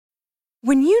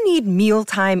When you need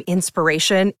mealtime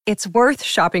inspiration, it's worth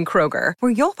shopping Kroger,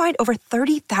 where you'll find over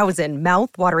 30,000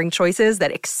 mouth-watering choices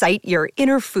that excite your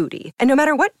inner foodie. And no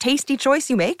matter what tasty choice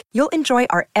you make, you'll enjoy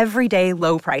our everyday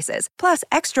low prices, plus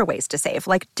extra ways to save,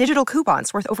 like digital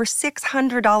coupons worth over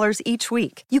 $600 each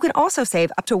week. You can also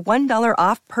save up to $1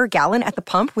 off per gallon at the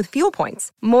pump with fuel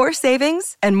points. More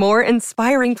savings and more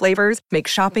inspiring flavors make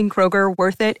shopping Kroger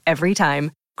worth it every time.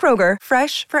 Kroger,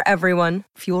 fresh for everyone.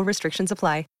 Fuel restrictions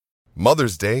apply.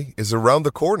 Mother's Day is around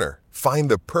the corner.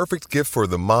 Find the perfect gift for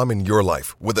the mom in your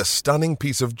life with a stunning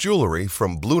piece of jewelry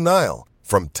from Blue Nile.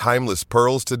 From timeless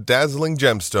pearls to dazzling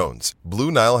gemstones,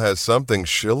 Blue Nile has something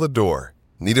she'll adore.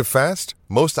 Need it fast?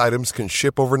 Most items can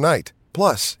ship overnight.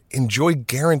 Plus, enjoy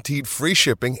guaranteed free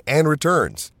shipping and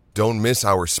returns. Don't miss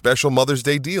our special Mother's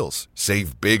Day deals.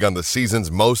 Save big on the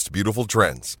season's most beautiful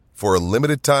trends. For a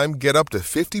limited time, get up to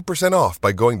 50% off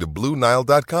by going to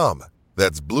BlueNile.com.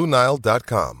 That's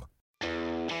BlueNile.com.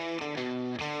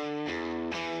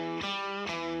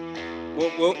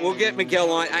 We'll get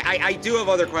Miguel on. I do have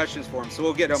other questions for him, so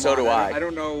we'll get him on. So do I. I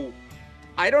don't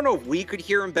know if we could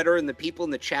hear him better than the people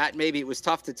in the chat. Maybe it was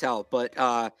tough to tell, but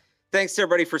thanks to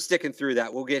everybody for sticking through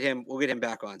that. We'll get him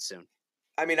back on soon.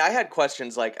 I mean, I had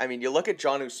questions you look at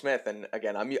Jonnu Smith, and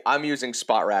again, I'm using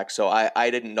Spotrac, so I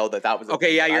didn't know that was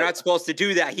okay. Yeah, you're not supposed to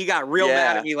do that. He got real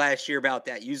mad at me last year about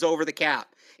that. Use over the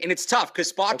cap, and it's tough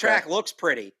because Spotrac looks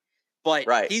pretty,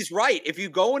 but he's right. If you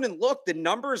go in and look, the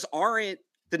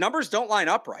numbers don't line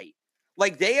up right.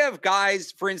 Like they have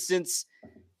guys, for instance,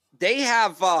 they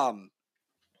have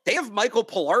Michael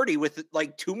Pilardi with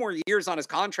like 2 more years on his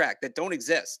contract that don't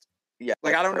exist. Yeah,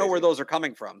 like I don't know where those are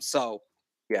coming from. So.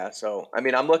 Yeah, so I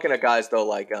mean, I'm looking at guys though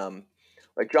like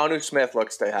Jonnu Smith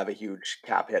looks to have a huge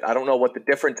cap hit. I don't know what the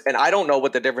difference, and I don't know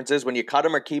what the difference is when you cut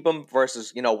him or keep him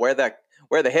versus where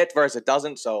the hit versus it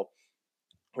doesn't. So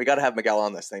we got to have Miguel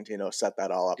on this thing to set that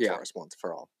all up for us once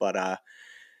for all. But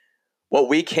what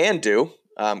we can do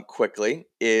quickly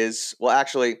is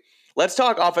actually let's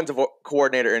talk offensive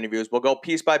coordinator interviews. We'll go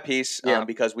piece by piece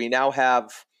because we now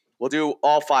have we'll do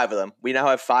all 5 of them. We now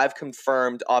have 5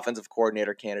 confirmed offensive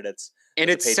coordinator candidates. And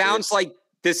it sounds like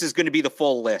this is going to be the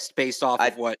full list based off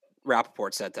of what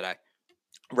Rappaport said today.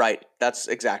 Right. That's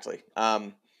exactly.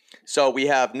 So we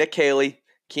have Nick Caley,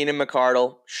 Keenan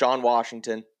McCardle, Sean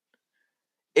Washington,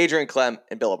 Adrian Clem,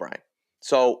 and Bill O'Brien.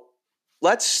 So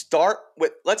let's start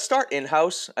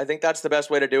in-house. I think that's the best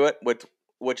way to do it,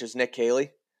 which is Nick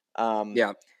Caley.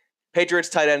 Patriots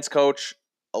tight ends coach.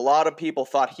 A lot of people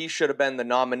thought he should have been the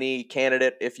nominee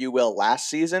candidate, if you will, last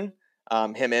season,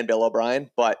 him and Bill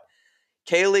O'Brien. But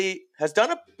Caley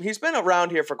he's been around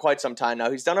here for quite some time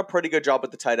now. He's done a pretty good job with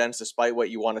the tight ends, despite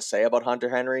what you want to say about Hunter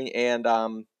Henry and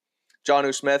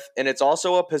Jonnu Smith. And it's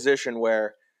also a position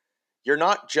where you're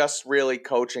not just really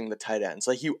coaching the tight ends.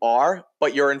 Like you are,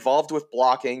 but you're involved with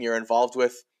blocking, you're involved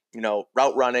with,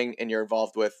 route running, and you're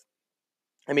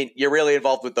really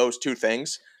involved with those 2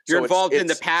 things. You're involved in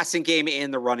the passing game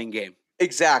and the running game.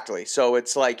 Exactly. So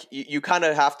it's like you kind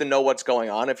of have to know what's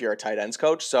going on if you're a tight ends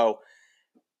coach. So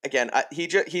again,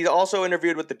 he also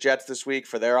interviewed with the Jets this week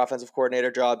for their offensive coordinator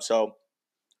job. So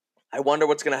I wonder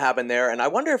what's going to happen there. And I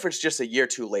wonder if it's just a year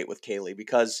too late with Caley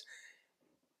because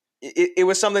it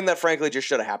was something that frankly just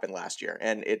should have happened last year.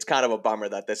 And it's kind of a bummer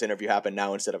that this interview happened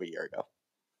now instead of a year ago.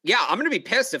 Yeah, I'm going to be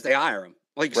pissed if they hire him.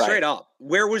 Like straight up.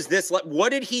 Where was this? What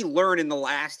did he learn in the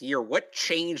last year? What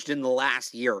changed in the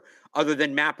last year other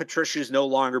than Matt Patricia's no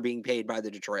longer being paid by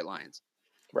the Detroit Lions?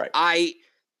 Right.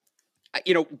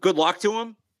 Good luck to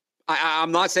him.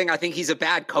 I'm not saying I think he's a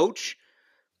bad coach,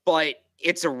 but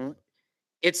it's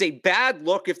a bad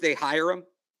look if they hire him.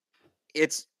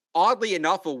 It's oddly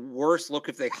enough a worse look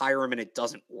if they hire him and it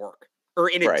doesn't work.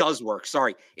 It does work.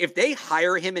 Sorry. If they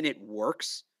hire him and it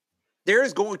works,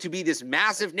 there's going to be this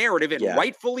massive narrative, and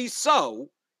rightfully so,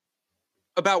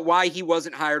 about why he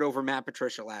wasn't hired over Matt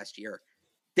Patricia last year.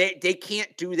 They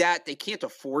can't do that. They can't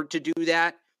afford to do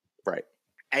that. Right.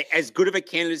 As good of a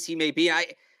candidate as he may be, I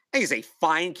think he's a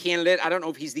fine candidate. I don't know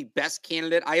if he's the best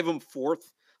candidate. I have him 4th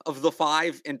of the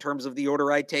 5 in terms of the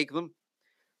order I take them.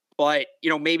 But,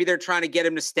 maybe they're trying to get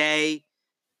him to stay.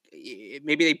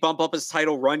 Maybe they bump up his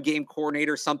title run game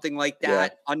coordinator, something like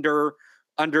that under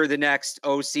the next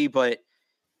OC. But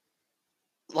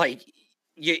like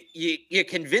you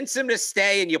convince him to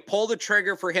stay and you pull the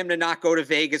trigger for him to not go to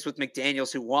Vegas with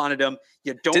McDaniels, who wanted him.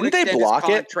 You don't extend his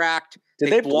contract.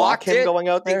 Did they block him going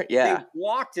out there? They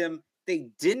blocked him. They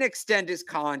didn't extend his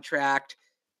contract.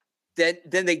 Then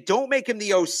they don't make him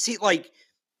the OC. Like,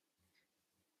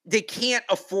 they can't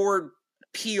afford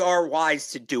PR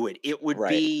wise to do it. It would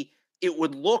be, it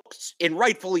would look, and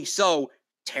rightfully so,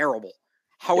 terrible.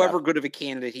 however good of a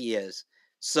candidate he is.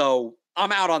 So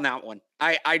I'm out on that one.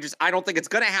 I don't think it's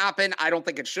going to happen. I don't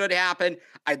think it should happen.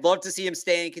 I'd love to see him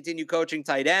stay and continue coaching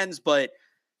tight ends, but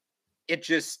it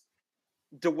just,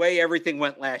 the way everything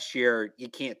went last year, you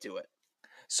can't do it.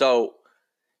 So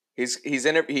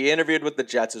he interviewed with the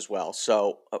Jets as well.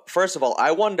 So first of all,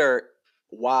 I wonder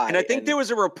why. And I think there was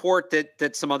a report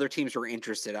that some other teams were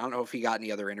interested. I don't know if he got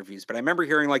any other interviews, but I remember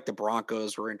hearing like the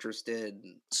Broncos were interested.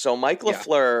 So Mike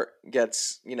LaFleur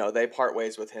gets, they part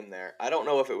ways with him there. I don't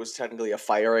know if it was technically a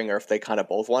firing or if they kind of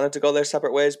both wanted to go their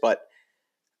separate ways, but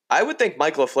I would think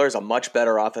Mike LaFleur is a much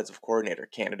better offensive coordinator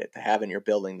candidate to have in your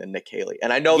building than Nick Caley.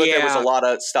 And I know that there was a lot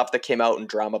of stuff that came out in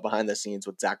drama behind the scenes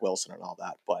with Zach Wilson and all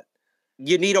that, but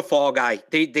you need a fall guy.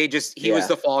 He was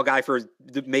the fall guy for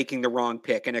making the wrong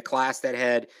pick in a class that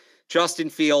had Justin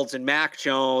Fields and Mac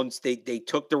Jones. They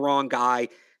took the wrong guy.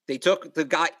 They took the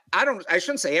guy. I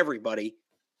shouldn't say everybody.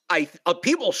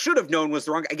 People should have known was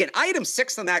the wrong guy. Again, I had him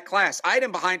 6th in that class. I had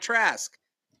him behind Trask,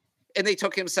 and they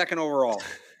took him 2nd overall.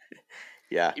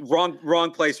 Yeah.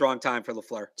 Wrong place, wrong time for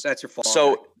LaFleur. So that's your fall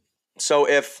guy. So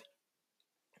if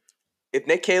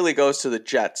Nick Caley goes to the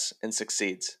Jets and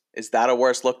succeeds, is that a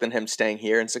worse look than him staying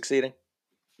here and succeeding?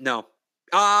 No.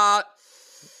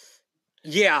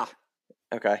 Yeah.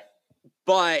 Okay.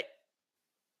 But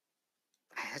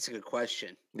that's a good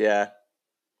question. Yeah.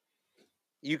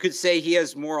 You could say he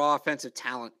has more offensive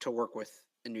talent to work with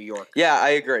in New York. Yeah,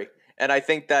 I agree. And I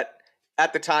think that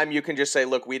at the time you can just say,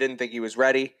 look, we didn't think he was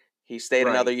ready. He stayed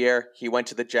another year. He went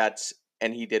to the Jets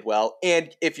and he did well.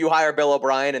 And if you hire Bill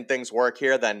O'Brien and things work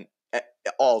here, then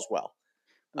all's well.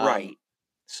 Right.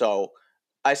 So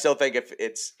I still think if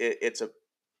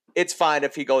it's fine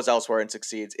if he goes elsewhere and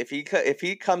succeeds. If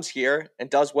he comes here and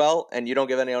does well and you don't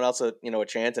give anyone else a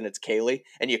chance and it's Caley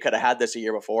and you could have had this a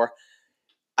year before,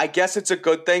 I guess it's a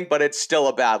good thing, but it's still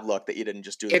a bad look that you didn't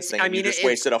just do this thing. You just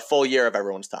wasted a full year of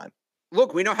everyone's time.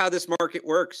 Look, we know how this market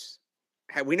works.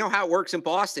 We know how it works in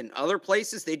Boston. Other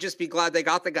places, they'd just be glad they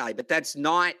got the guy, but that's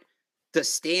not the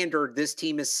standard this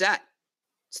team is set.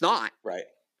 It's not. Right.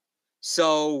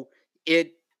 So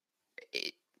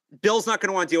Bill's not going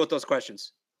to want to deal with those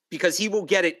questions because he will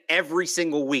get it every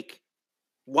single week.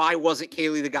 Why wasn't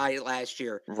Caley the guy last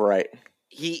year? Right.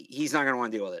 He's not going to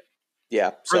want to deal with it.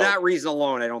 Yeah. For that reason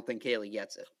alone, I don't think Caley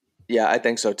gets it. Yeah, I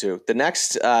think so too. The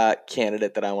next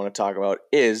candidate that I want to talk about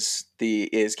is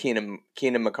Keenan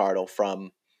McCardle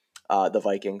from the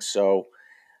Vikings. So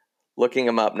looking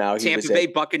him up now, Tampa Bay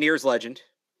Buccaneers legend.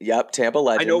 Yep, Tampa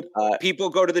legend. I know people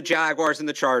go to the Jaguars and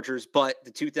the Chargers, but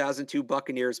the 2002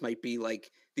 Buccaneers might be like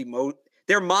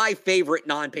they're my favorite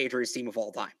non-Patriots team of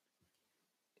all time.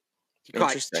 He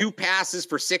caught 2 passes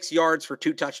for 6 yards for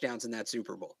 2 touchdowns in that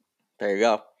Super Bowl. There you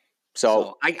go.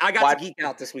 So I got to geek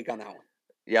out this week on that one.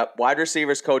 Yep, wide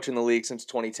receivers coach in the league since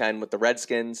 2010 with the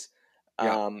Redskins.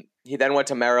 Yep. He then went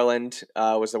to Maryland,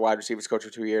 was the wide receivers coach for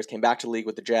 2 years, came back to the league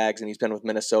with the Jags, and he's been with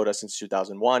Minnesota since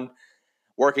 2001.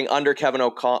 Working under Kevin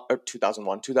O'Connell,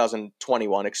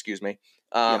 2021, excuse me.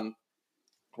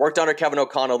 Worked under Kevin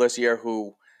O'Connell this year,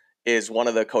 who is one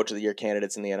of the Coach of the Year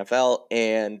candidates in the NFL,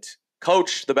 and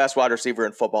coached the best wide receiver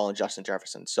in football in Justin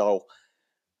Jefferson. So,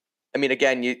 I mean,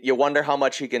 again, you wonder how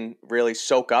much he can really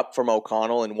soak up from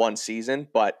O'Connell in one season,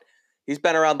 but he's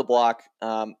been around the block,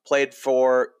 played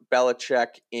for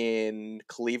Belichick in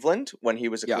Cleveland when he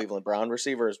was a Cleveland Brown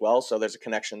receiver as well, so there's a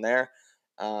connection there.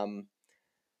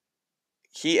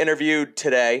 He interviewed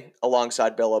today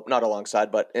alongside not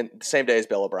alongside, but in the same day as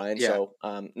Bill O'Brien, so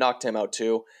knocked him out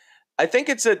too. I think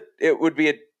it would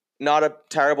be not a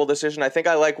terrible decision. I think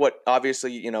I like what,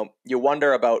 obviously, you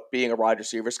wonder about being a wide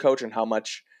receivers coach and how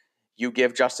much you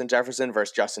give Justin Jefferson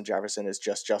versus Justin Jefferson is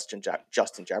just Justin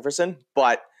Jefferson,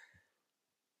 but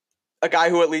a guy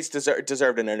who at least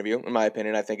deserved an interview, in my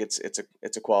opinion. I think it's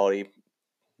a quality,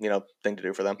 thing to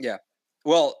do for them. Yeah.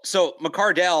 Well, so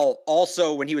McCardell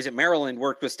also, when he was at Maryland,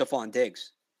 worked with Stephon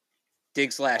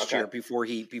Diggs last year before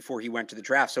he went to the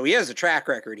draft. So he has a track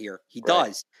record here. He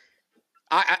does.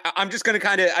 I'm just going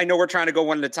to I know we're trying to go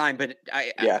one at a time, but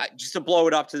I just to blow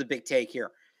it up to the big take here.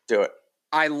 Do it.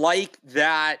 I like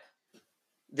that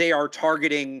they are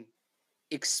targeting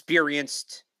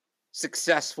experienced,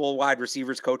 successful wide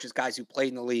receivers coaches, guys who played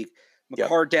in the league.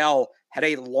 McCardell had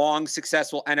a long,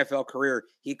 successful NFL career.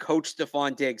 He coached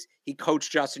Stephon Diggs. He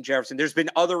coached Justin Jefferson. There's been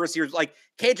other receivers like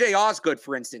KJ Osgood,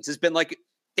 for instance, has been like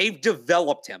they've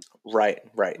developed him right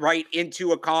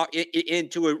into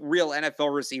a real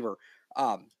NFL receiver.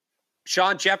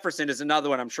 Sean Jefferson is another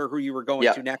one. I'm sure who you were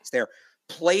going to next there.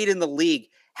 Played in the league,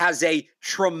 has a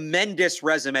tremendous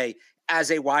resume as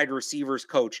a wide receivers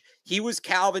coach. He was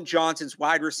Calvin Johnson's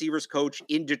wide receivers coach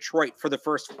in Detroit for the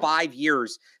first 5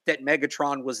 years that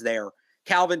Megatron was there.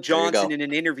 Calvin Johnson, in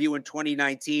an interview in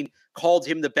 2019, called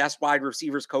him the best wide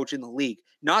receivers coach in the league.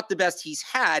 Not the best he's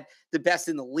had, the best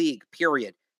in the league,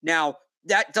 period. Now,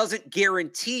 that doesn't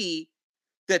guarantee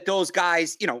that those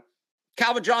guys,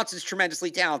 Calvin Johnson's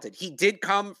tremendously talented. He did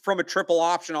come from a triple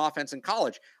option offense in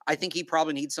college. I think he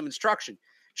probably needs some instruction.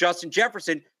 Justin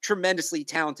Jefferson, tremendously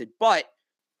talented. But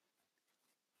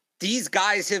these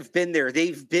guys have been there.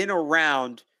 They've been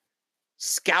around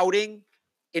scouting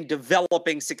and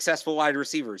developing successful wide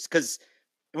receivers. Because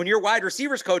when you're a wide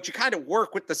receivers coach, you kind of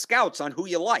work with the scouts on who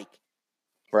you like.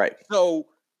 Right. So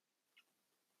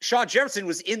Sean Jefferson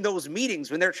was in those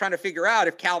meetings when they're trying to figure out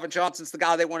if Calvin Johnson's the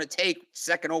guy they want to take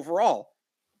second overall.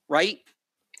 Right.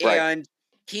 And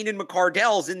Keenan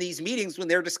McCardell's in these meetings when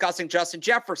they're discussing Justin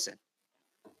Jefferson.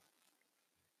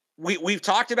 We've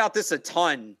talked about this a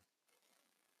ton,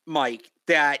 Mike,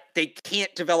 that they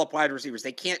can't develop wide receivers.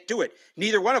 They can't do it.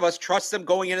 Neither one of us trusts them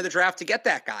going into the draft to get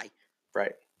that guy.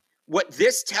 Right. What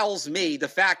this tells me, the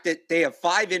fact that they have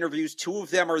 5 interviews, 2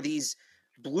 of them are these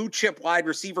blue chip wide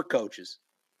receiver coaches.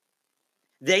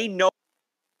 They know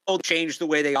to change the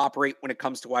way they operate when it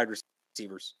comes to wide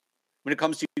receivers, when it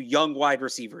comes to young wide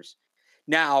receivers.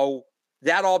 Now,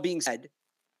 that all being said,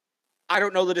 I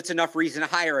don't know that it's enough reason to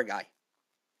hire a guy.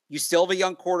 You still have a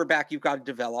young quarterback you've got to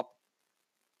develop.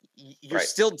 You're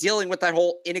still dealing with that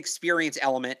whole inexperience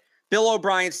element. Bill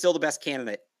O'Brien's still the best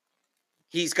candidate.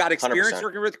 He's got experience 100%.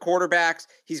 working with quarterbacks.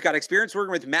 He's got experience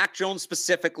working with Mac Jones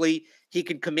specifically. He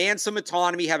can command some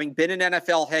autonomy, having been an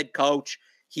NFL head coach.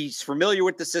 He's familiar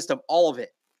with the system, all of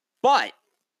it. But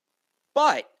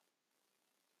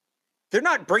they're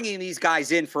not bringing these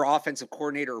guys in for offensive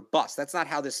coordinator or bust. That's not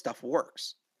how this stuff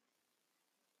works.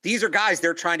 These are guys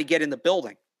they're trying to get in the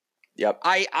building. Yep.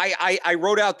 I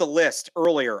wrote out the list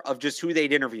earlier of just who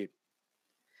they'd interviewed.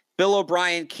 Bill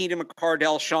O'Brien, Keenan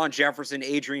McCardell, Sean Jefferson,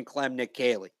 Adrian Clem, Nick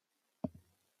Caley.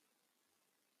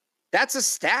 That's a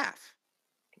staff.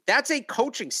 That's a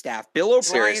coaching staff. Bill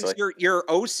O'Brien's your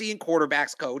OC and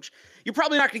quarterbacks coach. You're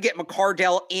probably not going to get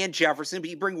McCardell and Jefferson, but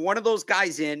you bring one of those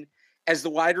guys in as the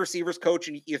wide receivers coach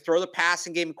and you throw the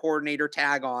passing game coordinator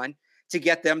tag on to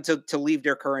get them to leave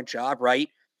their current job, right?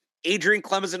 Adrian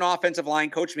Clem is an offensive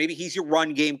line coach. Maybe he's your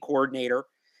run game coordinator.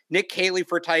 Nick Caley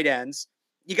for tight ends.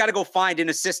 You got to go find an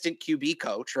assistant QB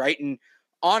coach, right? And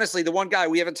honestly, the one guy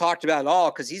we haven't talked about at all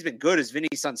because he's been good is Vinny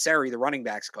Sunseri, the running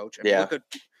backs coach. I mean, look at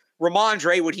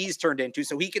Ramondre, what he's turned into,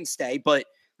 so he can stay.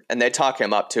 And they talk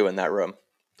him up too in that room.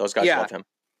 Those guys love him.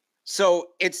 So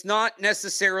it's not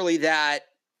necessarily that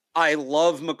I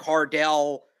love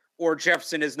McCardell or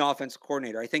Jefferson as an offensive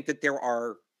coordinator. I think that there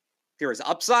is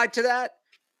upside to that.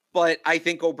 But I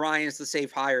think O'Brien is the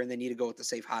safe hire, and they need to go with the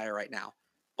safe hire right now.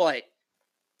 But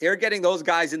they're getting those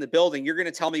guys in the building. You're going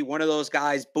to tell me one of those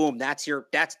guys, boom, that's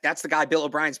the guy Bill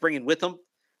O'Brien's bringing with him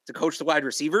to coach the wide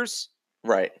receivers?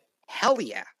 Right. Hell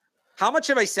yeah. How much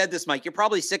have I said this, Mike? You're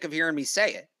probably sick of hearing me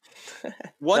say it.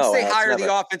 Once they hire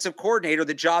the offensive coordinator,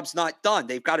 the job's not done.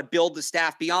 They've got to build the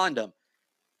staff beyond them.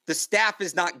 The staff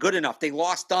is not good enough. They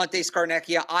lost Dante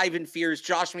Scarnecchia, Ivan Fears,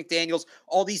 Josh McDaniels,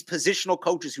 all these positional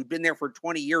coaches who've been there for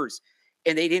 20 years,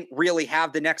 and they didn't really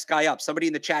have the next guy up. Somebody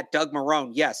in the chat, Doug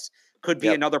Marrone, yes, could be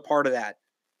another part of that.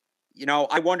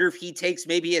 I wonder if he takes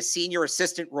maybe a senior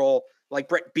assistant role like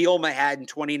Brett Bielema had in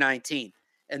 2019,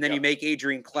 and then you make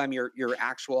Adrian Clem your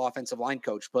actual offensive line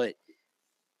coach. But,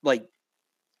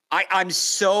 I'm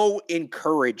so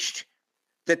encouraged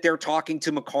that they're talking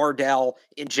to McCardell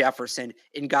and Jefferson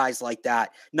and guys like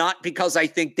that. Not because I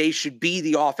think they should be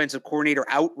the offensive coordinator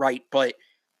outright, but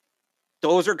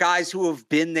those are guys who have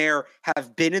been there,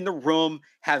 have been in the room,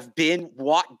 have been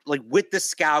with the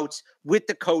scouts, with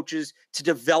the coaches to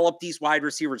develop these wide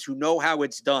receivers who know how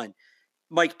it's done.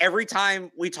 Mike, every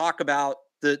time we talk about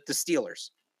the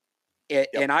Steelers,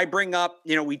 and I bring up,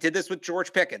 we did this with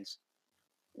George Pickens.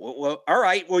 Well, all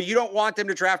right. Well, you don't want them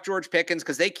to draft George Pickens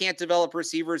because they can't develop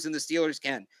receivers and the Steelers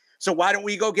can. So why don't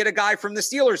we go get a guy from the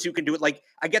Steelers who can do it?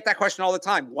 I get that question all the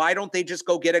time. Why don't they just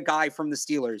go get a guy from the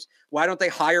Steelers? Why don't they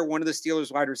hire one of the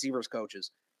Steelers wide receivers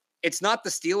coaches? It's not the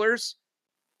Steelers,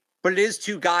 but it is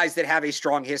 2 guys that have a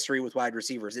strong history with wide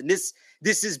receivers. And this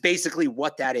is basically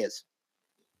what that is.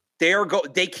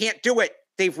 They can't do it.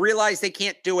 They've realized they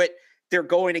can't do it. They're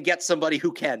going to get somebody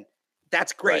who can.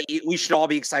 That's great. Right. We should all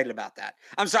be excited about that.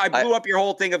 I'm sorry, I blew up your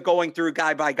whole thing of going through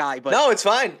guy by guy, but no, it's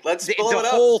fine. Let's blow it up. The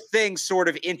whole thing sort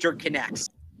of interconnects.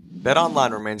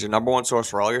 BetOnline remains your #1 source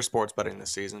for all your sports betting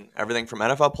this season. Everything from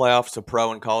NFL playoffs to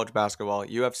pro and college basketball,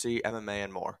 UFC, MMA,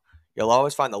 and more. You'll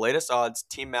always find the latest odds,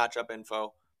 team matchup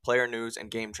info, player news,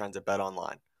 and game trends at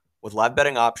BetOnline. With live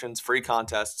betting options, free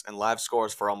contests, and live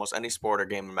scores for almost any sport or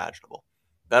game imaginable.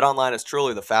 BetOnline is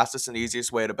truly the fastest and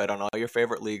easiest way to bet on all your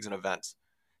favorite leagues and events.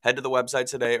 Head to the website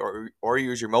today or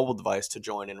use your mobile device to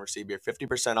join and receive your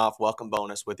 50% off welcome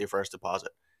bonus with your first deposit.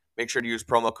 Make sure to use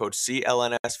promo code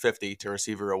CLNS50 to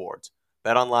receive your rewards.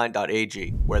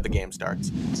 BetOnline.ag, where the game starts.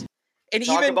 And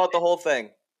Talk even about the whole thing.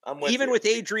 Even with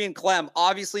Adrian Clem,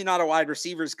 obviously not a wide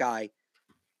receivers guy,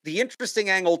 the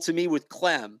interesting angle to me with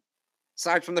Clem,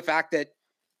 aside from the fact that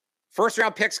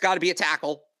first-round picks got to be a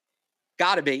tackle,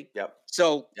 got to be. Yep.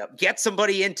 So get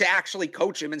somebody in to actually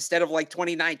coach him instead of like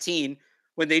 2019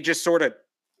 when they just sort of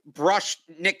brushed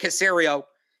Nick Caserio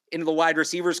into the wide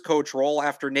receivers coach role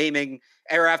after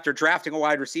drafting a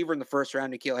wide receiver in the first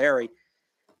round, N'Keal Harry.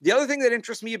 The other thing that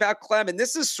interests me about Clem, and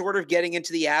this is sort of getting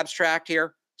into the abstract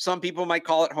here, some people might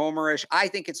call it homerish. I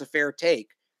think it's a fair take.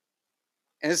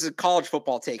 And this is a college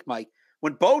football take, Mike.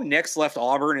 When Bo Nix left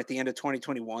Auburn at the end of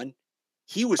 2021,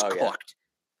 he was cooked.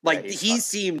 Yeah, he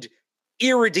seemed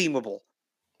irredeemable.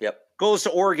 Yep. Goes to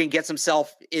Oregon, gets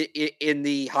himself in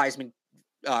the Heisman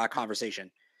conversation.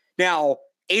 Now,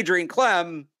 Adrian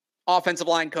Clem, offensive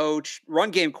line coach, run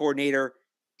game coordinator,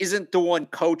 isn't the one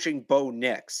coaching Bo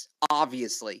Nix,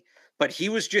 obviously. But he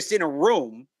was just in a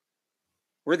room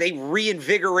where they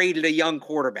reinvigorated a young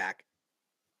quarterback.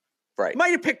 Right. Might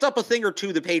have picked up a thing or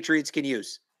two the Patriots can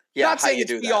use. Yeah, not saying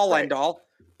it's the all end all,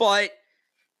 but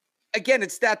again,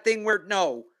 it's that thing where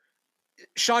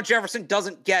Sean Jefferson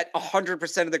doesn't get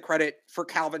 100% of the credit for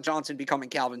Calvin Johnson becoming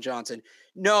Calvin Johnson.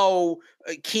 No,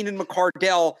 Keenan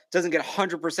McCardell doesn't get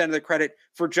 100% of the credit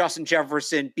for Justin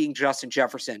Jefferson being Justin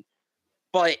Jefferson.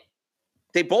 But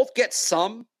they both get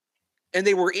some, and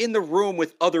they were in the room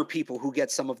with other people who get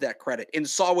some of that credit and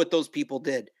saw what those people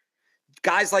did.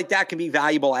 Guys like that can be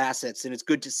valuable assets, and it's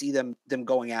good to see them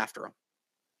going after them.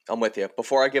 I'm with you.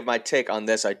 Before I give my take on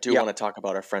this, I do want to talk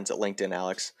about our friends at LinkedIn,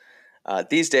 Alex.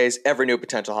 These days, every new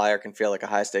potential hire can feel like a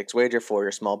high-stakes wager for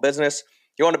your small business.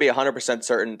 You want to be 100%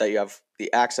 certain that you have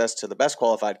the access to the best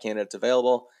qualified candidates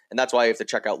available, and that's why you have to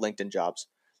check out LinkedIn Jobs.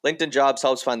 LinkedIn Jobs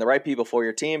helps find the right people for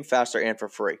your team faster and for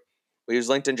free. We use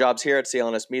LinkedIn Jobs here at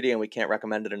CLNS Media, and we can't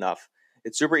recommend it enough.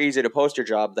 It's super easy to post your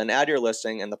job, then add your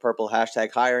listing and the purple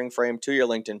hashtag hiring frame to your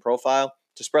LinkedIn profile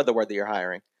to spread the word that you're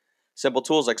hiring. Simple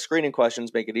tools like screening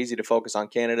questions make it easy to focus on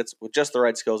candidates with just the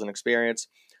right skills and experience,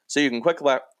 so you can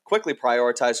quickly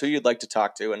prioritize who you'd like to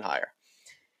talk to and hire.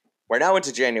 We're now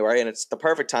into January, and it's the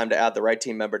perfect time to add the right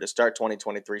team member to start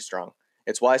 2023 strong.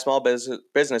 It's why small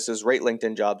businesses rate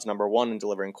LinkedIn Jobs #1 in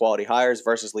delivering quality hires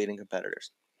versus leading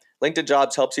competitors. LinkedIn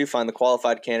Jobs helps you find the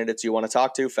qualified candidates you want to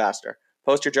talk to faster.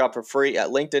 Post your job for free at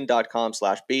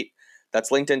linkedin.com/beat.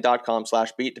 That's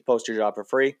linkedin.com/beat to post your job for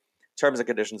free. Terms and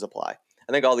conditions apply.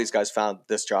 I think all these guys found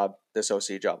this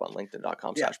OC job on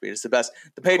linkedin.com/beat. It's the best.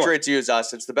 The Patriots use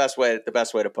us. It's the best way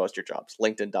to post your jobs.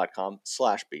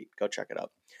 linkedin.com/beat. Go check it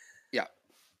out. Yeah.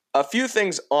 A few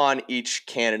things on each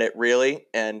candidate, really.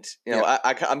 And,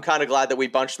 I'm kind of glad that we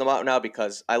bunched them out now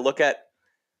because I look at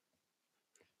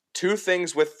two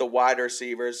things with the wide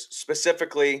receivers,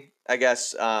 specifically, I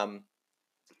guess,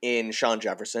 in Sean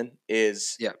Jefferson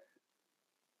is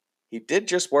he did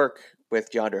just work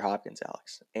with DeAndre Hopkins,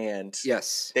 Alex. And the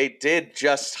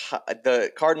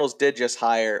Cardinals did just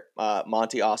hire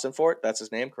Monty Ossenfort. That's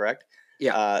his name, correct?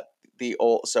 Yeah.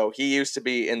 So he used to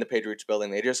be in the Patriots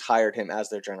building. They just hired him as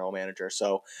their general manager.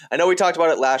 So I know we talked about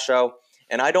it last show,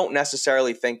 and I don't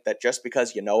necessarily think that just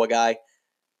because you know a guy,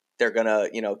 they're gonna,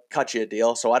 cut you a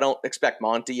deal. So I don't expect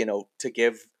Monty, to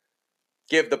give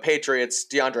the Patriots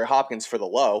DeAndre Hopkins for the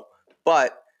low,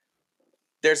 but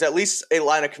there's at least a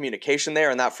line of communication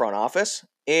there in that front office.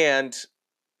 And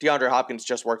DeAndre Hopkins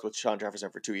just worked with Sean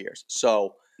Jefferson for 2 years.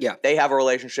 So they have a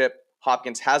relationship.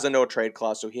 Hopkins has a no trade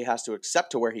clause, so he has to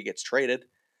accept to where he gets traded.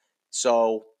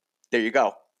 So there you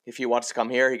go. If he wants to come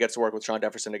here, he gets to work with Sean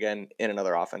Jefferson again in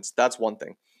another offense. That's one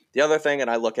thing. The other thing, and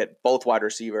I look at both wide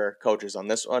receiver coaches on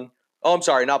this one. Oh, I'm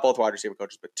sorry, not both wide receiver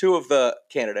coaches, but two of the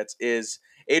candidates is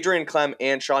Adrian Clem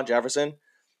and Sean Jefferson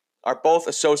are both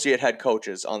associate head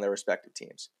coaches on their respective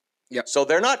teams. Yep. So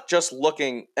they're not just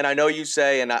looking, and I know you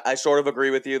say, and I sort of agree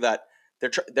with you, that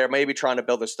they're maybe trying to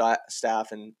build their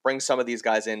staff and bring some of these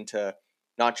guys in to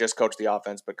not just coach the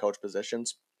offense, but coach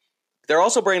positions. They're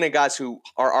also bringing in guys who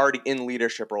are already in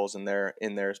leadership roles in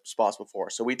their spots before.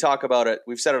 So we talk about it.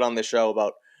 We've said it on this show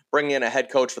about bringing in a head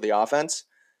coach for the offense.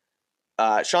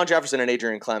 Sean Jefferson and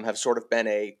Adrian Clem have sort of been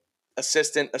a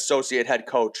associate head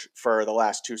coach for the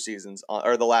last 2 seasons,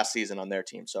 or the last season on their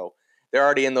team. So they're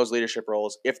already in those leadership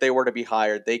roles. If they were to be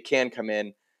hired, they can come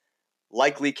in,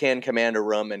 likely can command a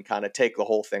room and kind of take the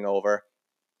whole thing over.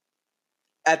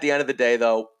 At the end of the day,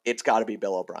 though, it's got to be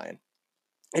Bill O'Brien.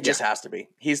 It just has to be.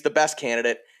 He's the best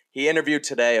candidate. He interviewed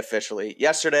today officially.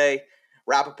 Yesterday,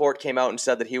 Rappaport came out and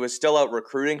said that he was still out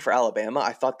recruiting for Alabama.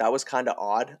 I thought that was kind of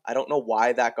odd. I don't know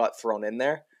why that got thrown in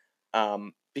there.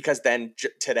 Because then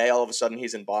today, all of a sudden,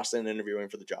 he's in Boston interviewing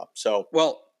for the job. So,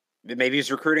 well, maybe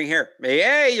he's recruiting here. Maybe,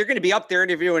 hey, you're going to be up there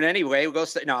interviewing anyway. We'll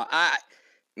go.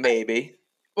 Maybe.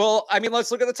 Well, I mean,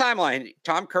 let's look at the timeline.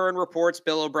 Tom Curran reports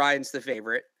Bill O'Brien's the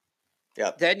favorite.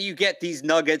 Yeah. Then you get these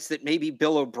nuggets that maybe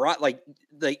Bill O'Brien, like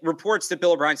reports that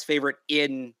Bill O'Brien's favorite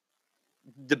in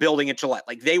the building at Gillette.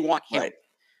 Like they want him. Right.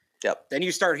 Yep. Then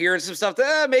you start hearing some stuff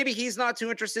that maybe he's not too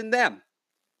interested in them.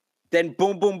 Then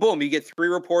boom, boom, boom. You get 3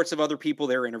 reports of other people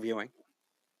they're interviewing.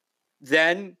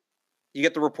 Then you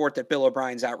get the report that Bill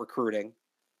O'Brien's out recruiting.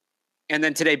 And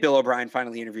then today, Bill O'Brien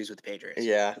finally interviews with the Patriots.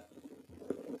 Yeah.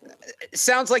 It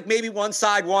sounds like maybe one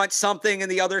side wants something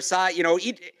and the other side,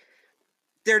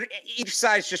 each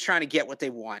side's just trying to get what they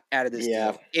want out of this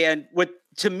deal. And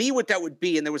what that would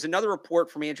be, and there was another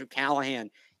report from Andrew Callahan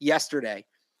yesterday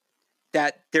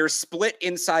that they're split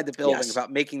inside the building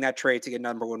about making that trade to get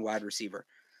number 1 wide receiver.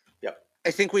 Yep.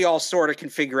 I think we all sort of can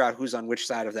figure out who's on which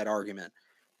side of that argument.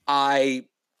 I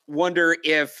wonder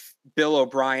if Bill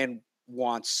O'Brien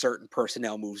wants certain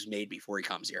personnel moves made before he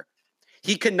comes here.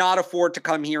 He cannot afford to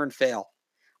come here and fail.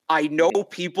 I know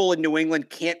people in New England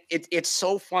can't. It's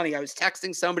so funny. I was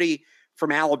texting somebody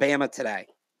from Alabama today,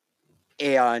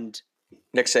 and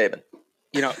Nick Saban.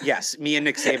 Yes, me and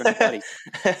Nick Saban are buddies.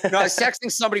 I was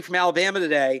texting somebody from Alabama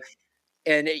today,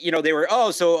 and they were,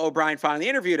 so O'Brien finally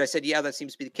interviewed. I said, yeah, that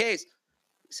seems to be the case.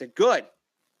 He said, good.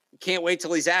 Can't wait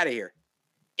till he's out of here.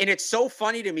 And it's so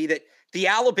funny to me that the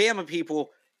Alabama people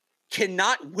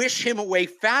cannot wish him away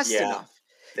fast enough.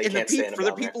 They can't stand for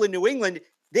the people in New England,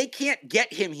 they can't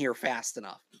get him here fast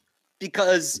enough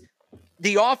because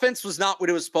the offense was not what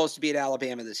it was supposed to be at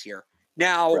Alabama this year.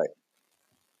 Now,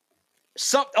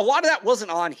 a lot of that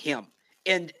wasn't on him.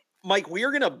 And Mike, we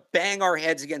are going to bang our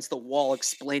heads against the wall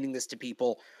explaining this to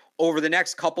people over the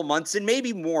next couple months and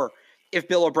maybe more if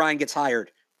Bill O'Brien gets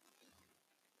hired.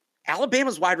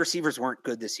 Alabama's wide receivers weren't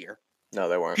good this year. No,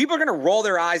 they weren't. People are going to roll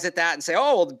their eyes at that and say,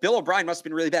 oh, well, Bill O'Brien must have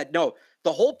been really bad. No,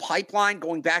 the whole pipeline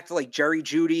going back to like Jerry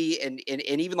Jeudy and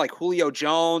even like Julio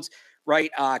Jones,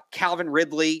 right? Calvin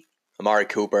Ridley. Amari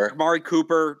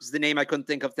Cooper is the name I couldn't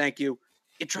think of. Thank you.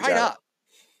 It dried up.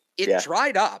 It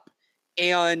dried up.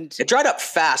 And it dried up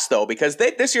fast though, because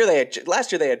last year they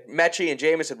had Mechie and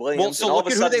Jameson Williams. Well, so and all look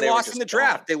of a at who sudden they lost in the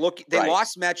draft. Gone. They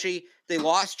lost Mechie. They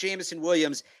lost Jameson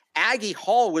Williams. Aggie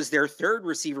Hall was their 3rd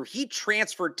receiver. He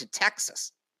transferred to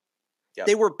Texas. Yep.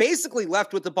 They were basically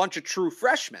left with a bunch of true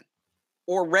freshmen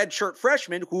or redshirt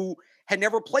freshmen who had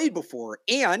never played before.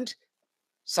 And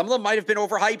some of them might have been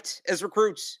overhyped as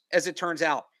recruits, as it turns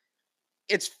out.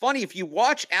 It's funny, if you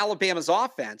watch Alabama's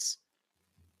offense,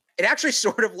 it actually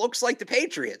sort of looks like the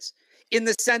Patriots in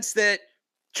the sense that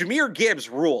Jahmyr Gibbs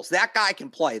rules. That guy can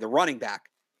play, the running back.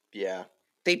 Yeah.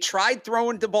 They tried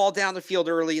throwing the ball down the field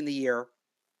early in the year.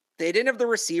 They didn't have the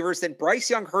receivers. Then Bryce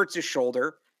Young hurts his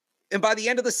shoulder. And by the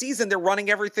end of the season, they're running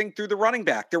everything through the running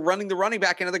back. They're running the running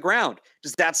back into the ground.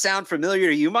 Does that sound familiar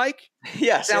to you, Mike?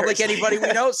 Yeah. Sound like anybody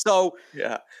we know? So,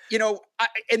 yeah.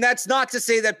 And that's not to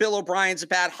say that Bill O'Brien's a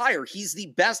bad hire. He's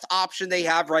the best option they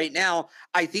have right now.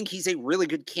 I think he's a really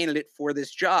good candidate for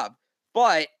this job.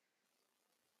 But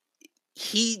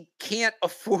he can't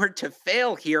afford to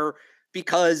fail here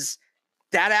because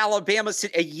that Alabama,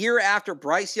 a year after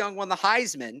Bryce Young won the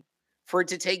Heisman, for it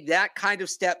to take that kind of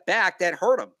step back, that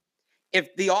hurt him.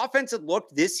 If the offense had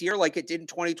looked this year like it did in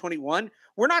 2021,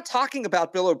 we're not talking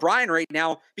about Bill O'Brien right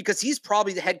now because he's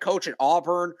probably the head coach at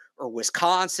Auburn or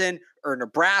Wisconsin or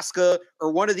Nebraska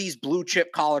or one of these blue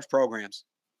chip college programs.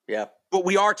 Yeah. But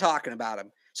we are talking about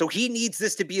him. So he needs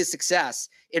this to be a success.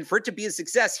 And for it to be a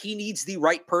success, he needs the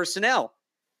right personnel.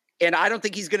 And I don't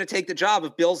think he's going to take the job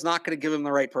if Bill's not going to give him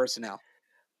the right personnel.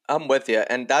 I'm with you.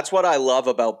 And that's what I love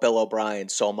about Bill O'Brien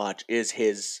so much is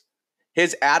his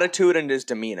attitude and his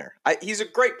demeanor. He's a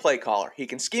great play caller. He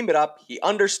can scheme it up. He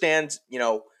understands,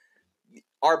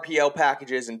 RPO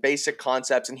packages and basic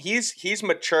concepts. And he's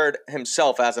matured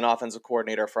himself as an offensive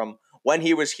coordinator from when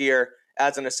he was here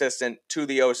as an assistant to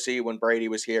the OC when Brady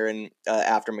was here and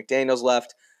after McDaniels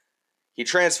left. He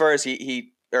transfers.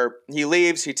 He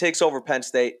leaves. He takes over Penn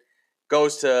State.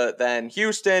 Goes to then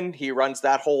Houston. He runs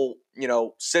that whole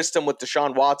system with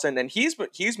Deshaun Watson, and he's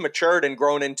matured and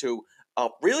grown into a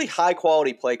really high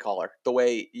quality play caller. The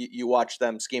way you watch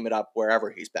them scheme it up wherever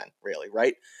he's been, really,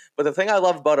 right? But the thing I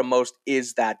love about him most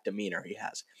is that demeanor he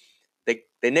has. They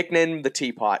nicknamed him the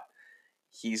Teapot.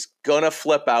 He's gonna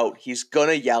flip out. He's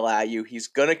gonna yell at you. He's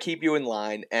gonna keep you in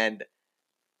line, and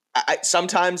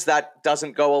Sometimes that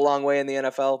doesn't go a long way in the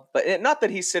NFL, but not that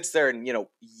he sits there and,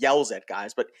 yells at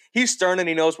guys, but he's stern and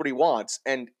he knows what he wants.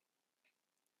 And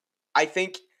I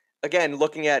think, again,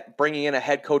 looking at bringing in a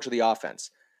head coach of the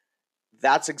offense,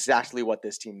 that's exactly what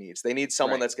this team needs. They need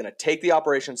someone that's going to take the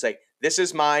operation and say, this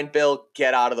is mine, Bill,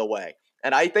 get out of the way.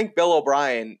 And I think Bill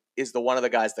O'Brien is one of the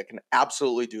guys that can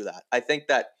absolutely do that. I think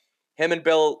that him and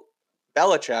Bill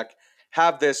Belichick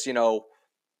have this,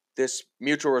 this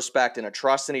mutual respect and a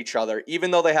trust in each other,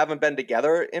 even though they haven't been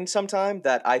together in some time,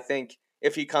 that I think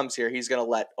if he comes here, he's going to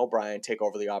let O'Brien take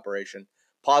over the operation.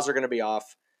 Paws are going to be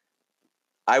off.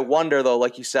 I wonder, though,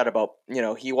 like you said about,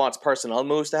 he wants personnel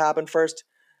moves to happen first.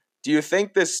 Do you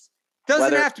think this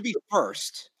doesn't have to be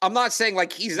first? I'm not saying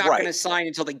like he's not going to sign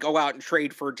until they go out and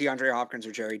trade for DeAndre Hopkins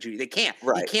or Jerry Jeudy. They can't.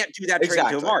 Right. You can't do that trade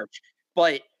until March.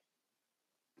 But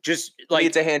just like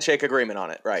needs a handshake agreement on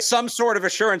it, right? Some sort of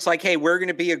assurance, like, hey, we're going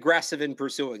to be aggressive in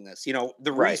pursuing this.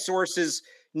 The resources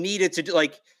needed to do,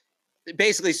 like,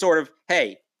 basically, sort of,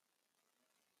 hey,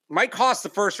 might cost the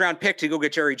first round pick to go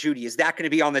get Jerry Jeudy. Is that going to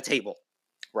be on the table?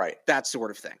 Right. That sort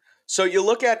of thing. So you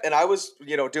look at, and I was,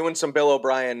 doing some Bill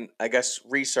O'Brien, I guess,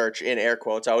 research in air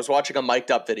quotes. I was watching a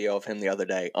mic'd up video of him the other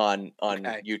day on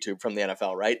YouTube from the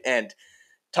NFL, right? And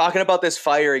talking about this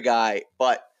fiery guy,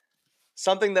 but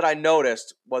something that I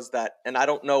noticed was that, and I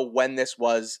don't know when this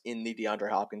was in the DeAndre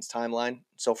Hopkins timeline,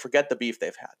 so forget the beef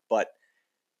they've had, but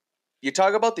you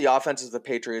talk about the offenses the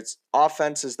Patriots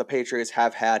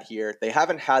have had here. They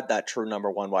haven't had that true number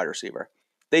one wide receiver.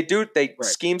 They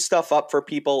scheme stuff up for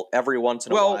people every once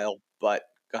in a while, but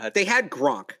go ahead. They had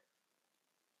Gronk.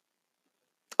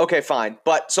 Okay, fine.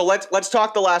 But so let's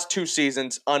talk the last two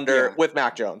seasons with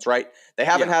Mac Jones, right? They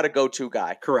haven't had a go-to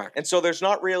guy. Correct. And so there's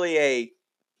not really a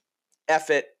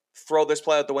throw this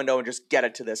play out the window and just get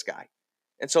it to this guy.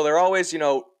 And so they're always,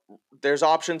 there's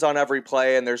options on every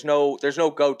play and there's no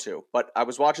go-to. But I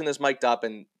was watching this mic'd up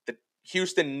and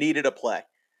Houston needed a play.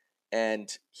 And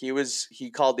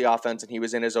he called the offense and he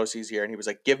was in his OC's ear and he was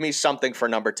like, give me something for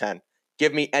number 10.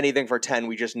 Give me anything for 10.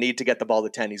 We just need to get the ball to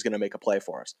 10. He's going to make a play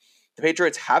for us. The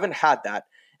Patriots haven't had that.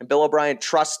 And Bill O'Brien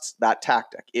trusts that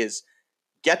tactic is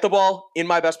get the ball in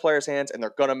my best player's hands and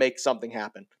they're going to make something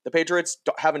happen. The Patriots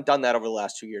haven't done that over the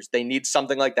last 2 years. They need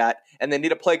something like that. And they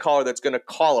need a play caller that's going to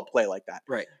call a play like that.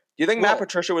 Right. Do you think Matt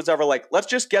Patricia was ever like, let's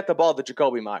just get the ball to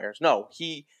Jacoby Myers? No,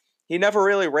 he never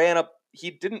really ran up. He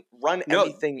didn't run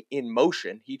anything in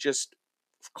motion. He just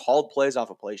called plays off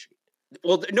a play sheet.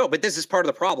 Well, no, but this is part of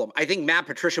the problem. I think Matt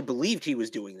Patricia believed he was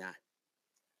doing that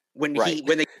when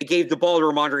they gave the ball to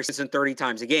Ramondre Stevenson 30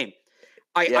 times a game.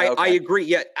 I agree.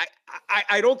 Yeah,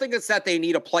 I don't think it's that they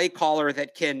need a play caller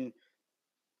that can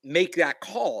make that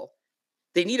call.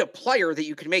 They need a player that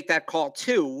you can make that call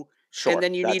to, and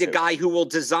then you need a guy who will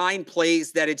design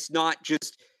plays that it's not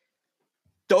just.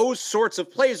 Those sorts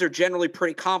of plays are generally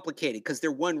pretty complicated because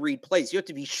they're one-read plays. You have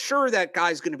to be sure that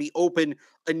guy's going to be open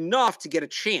enough to get a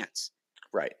chance.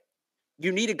 Right.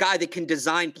 You need a guy that can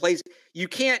design plays. You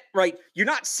can't, you're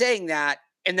not saying that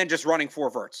and then just running four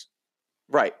verts.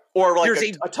 Right. Or like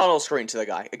a tunnel screen to the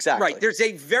guy. Exactly. Right. There's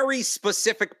a very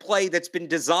specific play that's been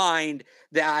designed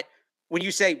that when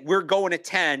you say we're going to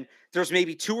 10, there's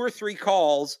maybe 2 or 3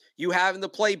 calls you have in the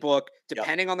playbook,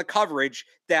 depending on the coverage,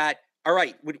 that all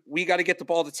right, we got to get the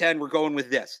ball to 10. We're going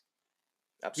with this.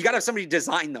 Absolutely. You got to have somebody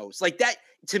design those. Like that,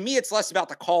 to me, it's less about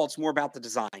the call. It's more about the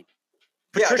design.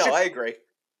 Patricia, I agree.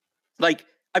 Like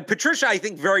Patricia, I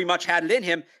think very much had it in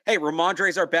him. Hey, Ramondre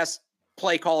is our best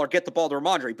play caller. Get the ball to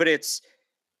Ramondre. But it's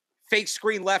fake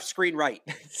screen left, screen right.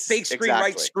 Fake screen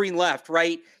right, screen left,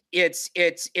 right? It's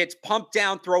pump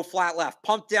down, throw flat left.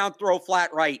 Pump down, throw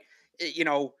flat right.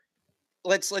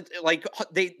 Let's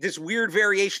this weird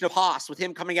variation of Haas with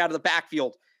him coming out of the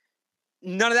backfield.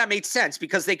 None of that made sense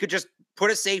because they could just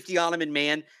put a safety on him in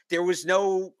man. There was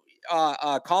no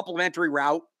complementary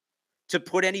route to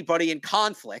put anybody in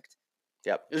conflict.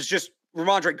 Yep. It was just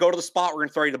Ramondre, go to the spot. We're going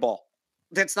to throw you the ball.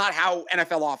 That's not how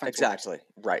NFL offense works.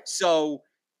 Right. So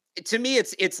to me,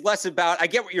 it's less about, I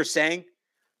get what you're saying,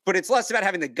 but it's less about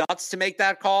having the guts to make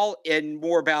that call and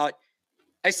more about,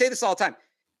 I say this all the time,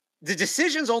 the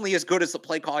decision's only as good as the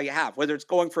play call you have, whether it's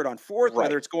going for it on 4th,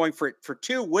 whether it's going for it for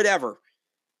 2, whatever.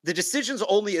 The decision's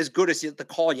only as good as the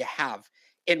call you have.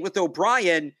 And with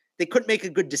O'Brien, they couldn't make a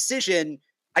good decision,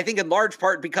 I think in large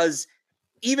part because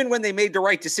even when they made the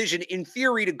right decision, in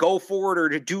theory, to go forward or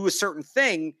to do a certain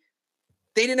thing,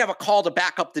 they didn't have a call to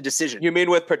back up the decision. You mean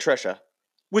with Patricia?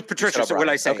 With Patricia, so what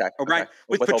did I say? Okay. O'Brien. Okay.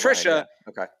 With Patricia,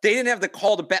 okay. They didn't have the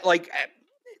call to bet. Like,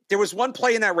 there was one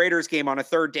play in that Raiders game on a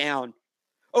 3rd down.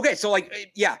 Okay, so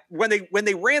when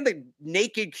they ran the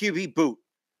naked QB boot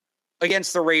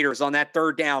against the Raiders on that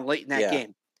 3rd down late in that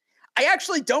game, I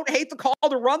actually don't hate the call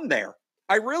to run there.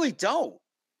 I really don't.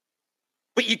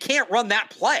 But you can't run that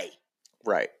play.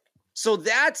 Right. So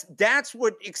that's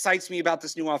what excites me about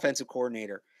this new offensive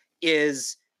coordinator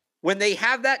is when they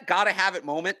have that gotta have it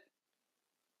moment,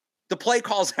 the play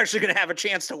call is actually going to have a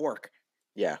chance to work.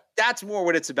 Yeah. That's more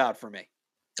what it's about for me.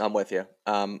 I'm with you.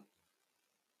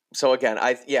 So again,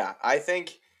 I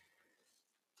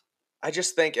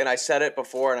just think, and I said it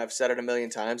before, and I've said it a million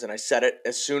times, and I said it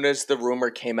as soon as the rumor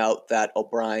came out that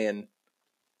O'Brien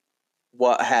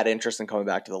had interest in coming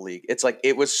back to the league. It's like,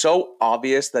 it was so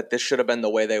obvious that this should have been the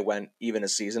way they went even a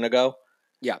season ago.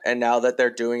 Yeah. And now that they're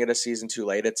doing it a season too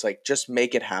late, it's like, just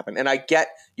make it happen. And I get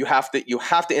you have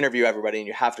to interview everybody and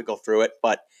you have to go through it.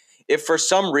 But if for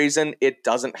some reason it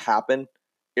doesn't happen,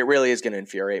 it really is going to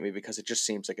infuriate me because it just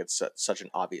seems like it's such an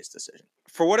obvious decision.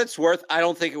 For what it's worth, I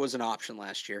don't think it was an option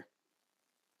last year.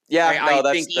 Yeah, I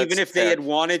think even if they had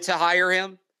wanted to hire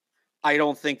him, I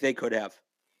don't think they could have.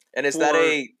 And is that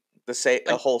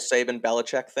a whole Saban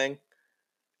Belichick thing?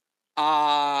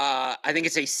 I think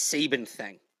it's a Saban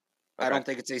thing. Okay. I don't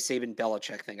think it's a Saban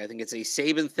Belichick thing. I think it's a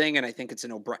Saban thing, and I think it's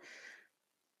an O'Brien.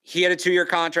 He had a 2-year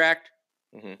contract.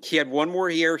 Mm-hmm. He had one more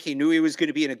year. He knew he was going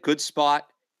to be in a good spot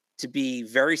to be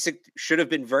should have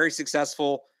been very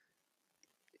successful.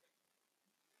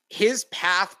 His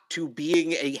path to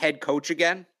being a head coach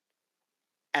again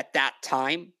at that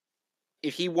time,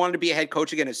 if he wanted to be a head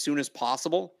coach again as soon as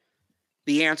possible,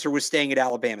 the answer was staying at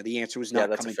Alabama. The answer was not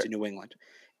coming to New England.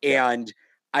 Yeah. And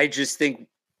I just think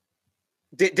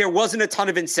there wasn't a ton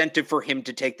of incentive for him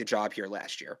to take the job here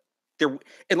last year.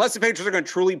 Unless the Patriots are going to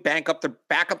truly back up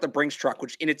the Brinks truck,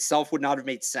 which in itself would not have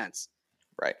made sense.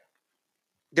 Right.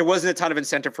 There wasn't a ton of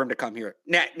incentive for him to come here.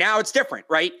 Now it's different,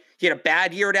 right? He had a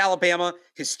bad year at Alabama.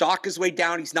 His stock is way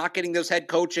down. He's not getting those head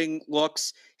coaching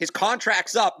looks. His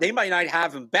contract's up. They might not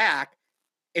have him back.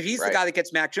 If he's the guy that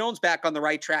gets Mac Jones back on the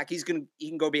right track, he can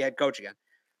go be head coach again.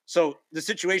 So the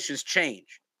situation has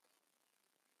changed.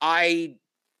 I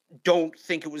don't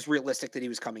think it was realistic that he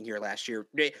was coming here last year,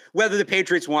 whether the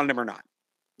Patriots wanted him or not.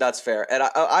 That's fair. And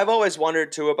I've always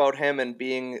wondered, too, about him and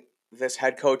being this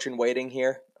head coach in waiting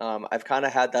here. I've kind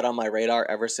of had that on my radar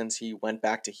ever since he went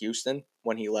back to Houston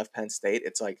when he left Penn State.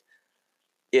 It's like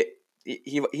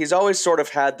he's always sort of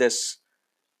had this –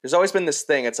 there's always been this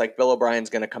thing. It's like Bill O'Brien's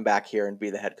going to come back here and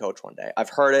be the head coach one day. I've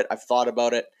heard it. I've thought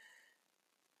about it.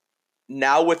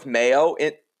 Now with Mayo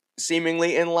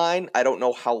seemingly in line, I don't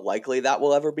know how likely that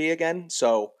will ever be again.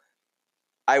 So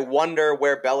I wonder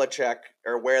where Belichick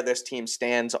or where this team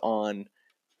stands on,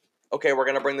 okay, we're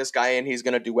going to bring this guy in, he's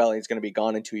going to do well, and he's going to be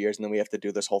gone in 2 years, and then we have to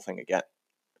do this whole thing again.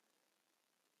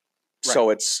 Right. So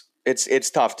it's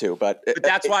tough too, but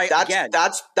that's why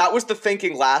that was the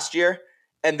thinking last year,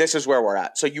 and this is where we're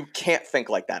at. So you can't think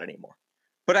like that anymore.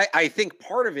 But I think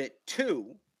part of it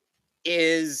too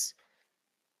is,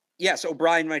 yes,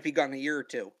 O'Brien might be gone a year or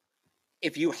two.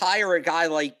 If you hire a guy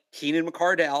like Keenan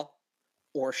McCardell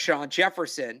or Sean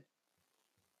Jefferson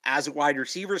as a wide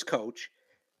receivers coach,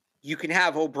 you can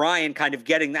have O'Brien kind of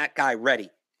getting that guy ready.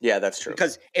 Yeah, that's true.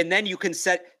 And then you can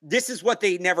this is what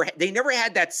they never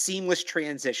had that seamless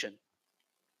transition.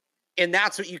 And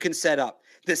that's what you can set up.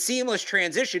 The seamless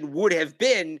transition would have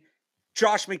been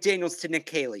Josh McDaniels to Nick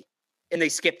Caley, and they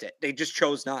skipped it. They just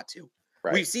chose not to.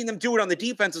 Right. We've seen them do it on the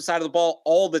defensive side of the ball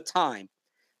all the time.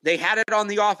 They had it on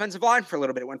the offensive line for a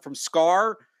little bit. It went from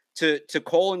Scar to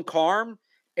Cole and Carm,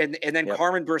 and then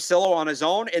Carmen Brasillo on his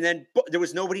own, and then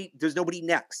there's nobody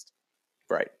next.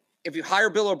 Right. If you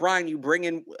hire Bill O'Brien, you bring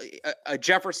in a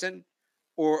Jefferson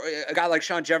or a guy like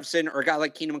Sean Jefferson or a guy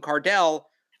like Keenan McCardell,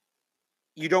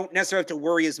 you don't necessarily have to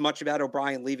worry as much about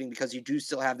O'Brien leaving because you do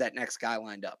still have that next guy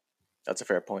lined up. That's a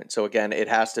fair point. So again, it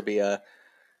has to be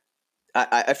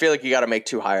I feel like you got to make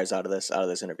 2 hires out of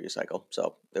this interview cycle.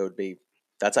 So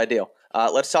that's ideal.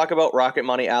 Let's talk about Rocket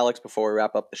Money, Alex, before we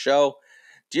wrap up the show.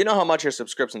 Do you know how much your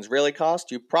subscriptions really cost?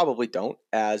 You probably don't,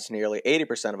 as nearly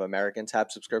 80% of Americans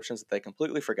have subscriptions that they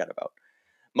completely forget about.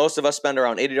 Most of us spend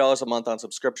around $80 a month on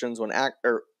subscriptions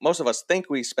most of us think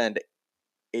we spend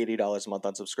 $80 a month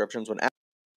on subscriptions when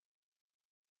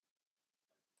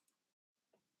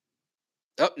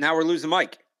Oh, now we're losing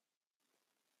Mike.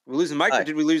 We're losing Mike, or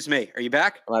did we lose me? Are you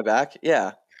back? Am I back?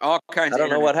 Yeah. All kinds. I don't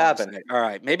know what happened. All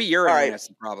right, maybe your internet's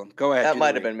the problem. Go ahead. That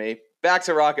might have been me. Back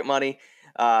to Rocket Money.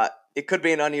 It could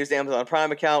be an unused Amazon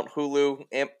Prime account, Hulu,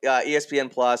 ESPN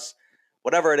Plus,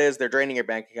 whatever it is. They're draining your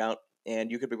bank account,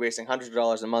 and you could be wasting hundreds of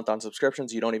dollars a month on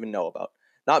subscriptions you don't even know about.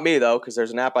 Not me though, because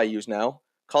there's an app I use now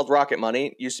called Rocket Money.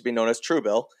 It used to be known as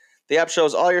Truebill. The app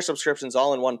shows all your subscriptions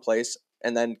all in one place,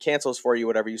 and then cancels for you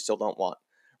whatever you still don't want.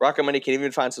 Rocket Money can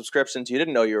even find subscriptions you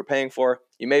didn't know you were paying for.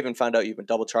 You may even find out you've been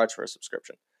double charged for a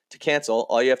subscription. To cancel,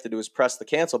 all you have to do is press the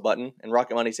cancel button, and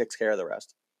Rocket Money takes care of the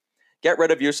rest. Get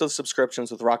rid of useless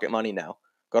subscriptions with Rocket Money now.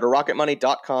 Go to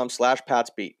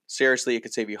rocketmoney.com/PatsBeat. Seriously, it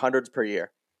could save you hundreds per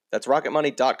year. That's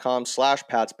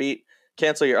rocketmoney.com/PatsBeat.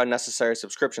 Cancel your unnecessary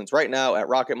subscriptions right now at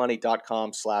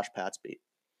rocketmoney.com/PatsBeat.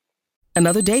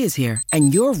 Another day is here,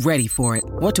 and you're ready for it.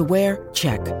 What to wear?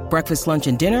 Check. Breakfast, lunch,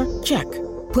 and dinner? Check.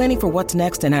 Planning for what's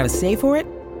next and how to save for it?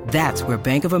 That's where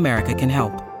Bank of America can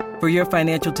help. For your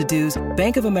financial to-dos,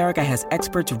 Bank of America has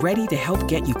experts ready to help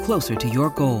get you closer to your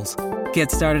goals.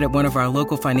 Get started at one of our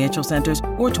local financial centers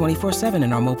or 24/7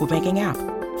 in our mobile banking app.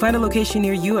 Find a location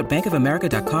near you at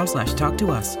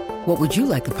bankofamerica.com/talktous. What would you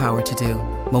like the power to do?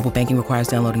 Mobile banking requires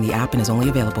downloading the app and is only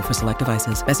available for select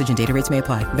devices. Message and data rates may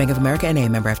apply. Bank of America N.A.,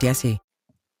 member FDIC.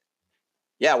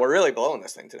 Yeah, we're really blowing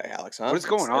this thing today, Alex, huh? What is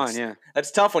going on? Yeah.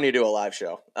 It's tough when you do a live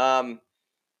show.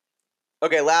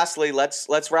 Okay, lastly,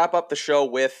 let's wrap up the show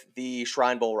with the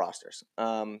Shrine Bowl rosters.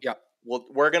 Yep.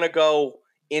 We're going to go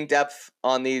in depth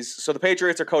on these. So the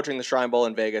Patriots are coaching the Shrine Bowl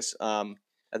in Vegas at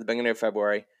the beginning of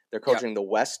February. They're coaching the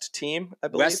West team, I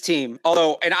believe. West team.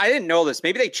 Although, and I didn't know this.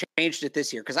 Maybe they changed it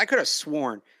this year because I could have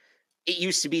sworn it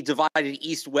used to be divided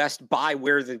east-west by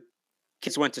where the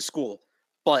kids went to school.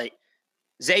 But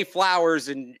Zay Flowers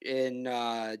and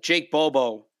Jake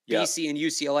Bobo, BC and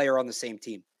UCLA are on the same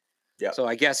team. Yeah. So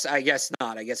I guess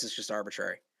not. I guess it's just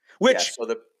arbitrary, which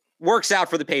works out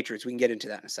for the Patriots. We can get into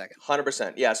that in a second.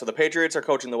 100%. Yeah. So the Patriots are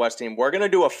coaching the West team. We're going to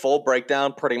do a full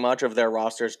breakdown pretty much of their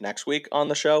rosters next week on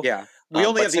the show. Yeah. We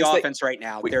only have the offense right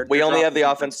now. We only have the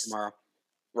offense tomorrow.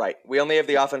 Right. We only have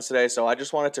the offense today. So I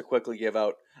just wanted to quickly give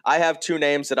out. I have two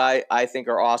names that I think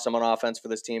are awesome on offense for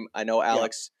this team. I know,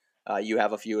 Alex, you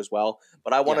have a few as well.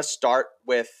 But I want to start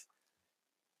with,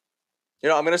 I'm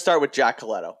going to start with Jack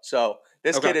Coletto. So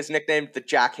this kid is nicknamed the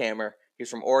Jackhammer.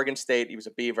 He's from Oregon State. He was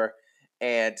a Beaver.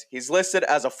 And he's listed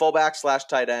as a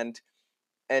fullback/tight end.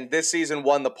 And this season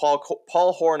won the Paul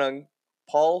Hornung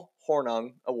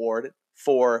Award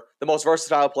for the most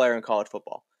versatile player in college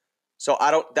football. So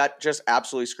that just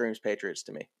absolutely screams Patriots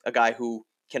to me. A guy who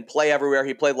can play everywhere.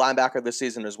 He played linebacker this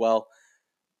season as well.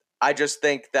 I just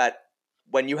think that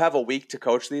when you have a week to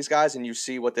coach these guys and you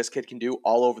see what this kid can do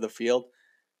all over the field,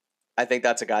 I think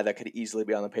that's a guy that could easily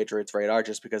be on the Patriots' radar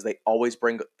just because they always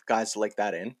bring guys like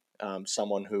that in.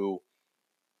 Someone who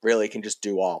really can just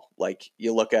do all. Like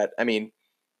you look at, I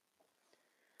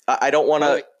don't want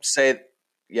to say,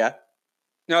 yeah.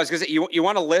 No, I was going to say, you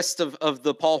want a list of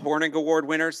the Paul Hornung Award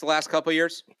winners the last couple of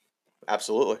years?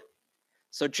 Absolutely.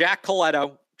 So Jack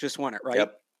Coletto just won it, right?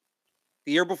 Yep.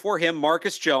 The year before him,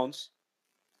 Marcus Jones,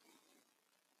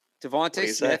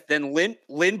 Devontae Smith, then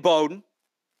Lynn Bowden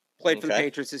played for the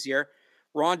Patriots this year,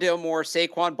 Rondale Moore,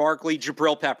 Saquon Barkley,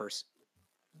 Jabril Peppers.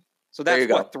 So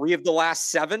that's what, 3 of the last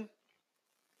 7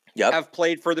 have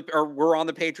played for or were on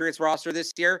the Patriots roster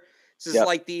this year. This is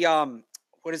like the,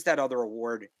 what is that other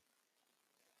award?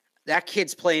 That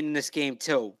kid's playing in this game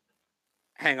too.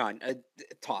 Hang on.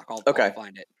 I'll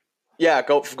find it. Yeah,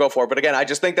 go for it. But again, I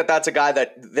just think that that's a guy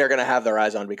that they're going to have their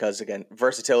eyes on because, again,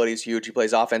 versatility is huge. He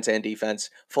plays offense and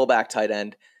defense, fullback, tight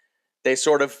end.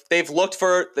 They've looked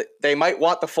for, they might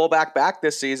want the fullback back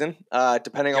this season,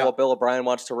 depending on what Bill O'Brien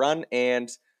wants to run,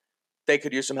 and they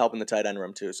could use some help in the tight end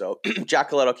room too. So Jack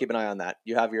Coletto, keep an eye on that.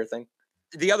 You have your thing?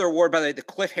 The other award, by the way, the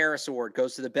Cliff Harris Award,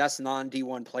 goes to the best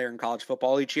non-D1 player in college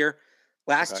football each year.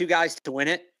 Last 2 guys to win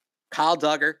it, Kyle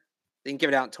Duggar. They didn't give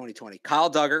it out in 2020. Kyle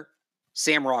Duggar,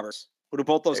 Sam Roberts. What do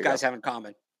both those guys have in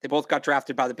common? They both got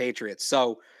drafted by the Patriots.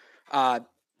 So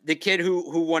the kid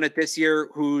who won it this year,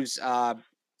 whose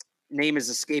name is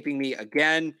escaping me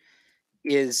again,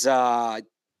 is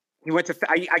he went to.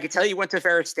 I can tell you he went to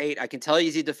Ferris State. I can tell you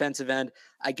he's a defensive end.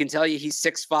 I can tell you he's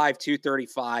 6'5",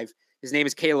 235. His name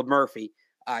is Caleb Murphy.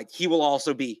 He will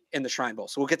also be in the Shrine Bowl.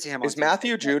 So we'll get to him. Is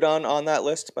Matthew Judon on that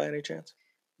list by any chance?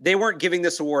 They weren't giving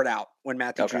this award out when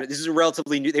Matthew Judon. This is a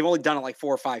relatively new. They've only done it like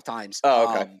 4 or 5 times.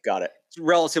 Oh, okay. Got it. It's a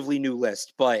relatively new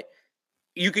list, but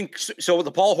you can. So with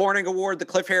the Paul Hornung Award, the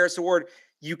Cliff Harris Award,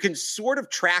 you can sort of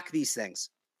track these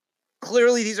things.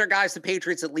 Clearly, these are guys the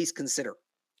Patriots at least consider.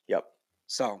 Yep.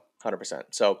 So 100%.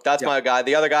 So that's my guy.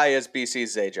 The other guy is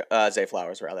BC's Zay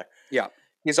Flowers, rather. Yeah.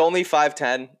 He's only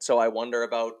 5'10", so I wonder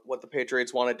about what the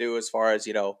Patriots want to do as far as,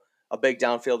 a big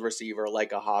downfield receiver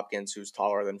like a Hopkins who's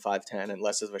taller than 5'10" and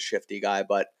less of a shifty guy.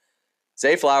 But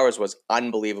Zay Flowers was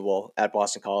unbelievable at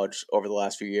Boston College over the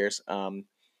last few years.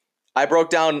 I broke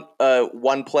down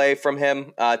one play from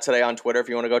him today on Twitter if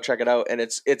you want to go check it out. And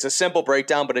it's a simple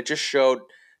breakdown, but it just showed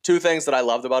 2 things that I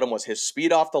loved about him was his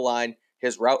speed off the line,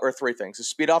 his route, or 3 things. His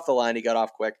speed off the line, he got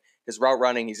off quick. His route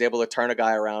running, he's able to turn a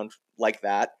guy around like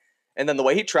that. And then the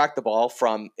way he tracked the ball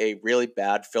from a really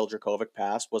bad Phil Dracovic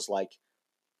pass was like,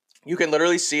 you can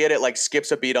literally see it. It like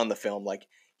skips a beat on the film. Like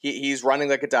he's running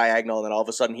like a diagonal, and then all of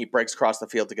a sudden he breaks across the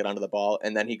field to get under the ball,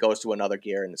 and then he goes to another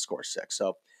gear and it scores 6.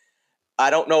 So I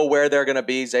don't know where they're going to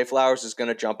be. Zay Flowers is going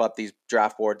to jump up these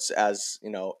draft boards as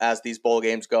these bowl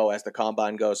games go, as the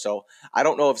combine goes. So I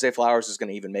don't know if Zay Flowers is going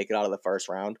to even make it out of the first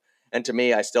round. And to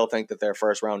me, I still think that their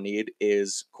first round need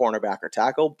is cornerback or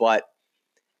tackle. But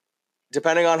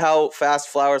depending on how fast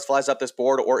Flowers flies up this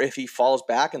board, or if he falls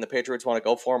back and the Patriots want to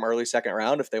go for him early second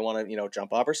round, if they want to,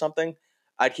 jump up or something,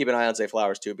 I'd keep an eye on Zay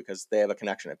Flowers too, because they have a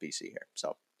connection at BC here.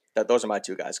 So those are my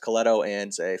two guys, Coletto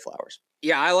and Zay Flowers.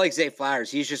 Yeah, I like Zay Flowers.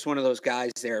 He's just one of those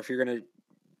guys there. If you're going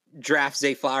to draft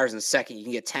Zay Flowers in the second, you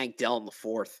can get Tank Dell in the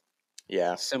fourth.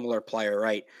 Yeah. Similar player,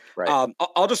 right? Right.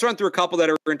 I'll just run through a couple that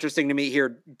are interesting to me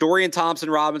here. Dorian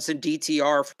Thompson-Robinson,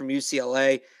 DTR from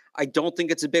UCLA. I don't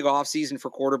think it's a big offseason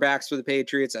for quarterbacks for the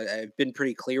Patriots. I've been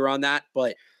pretty clear on that,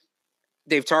 but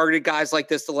they've targeted guys like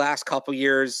this the last couple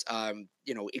years.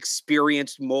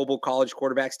 Experienced mobile college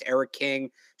quarterbacks to Eric King,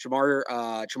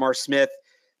 Jamar Smith.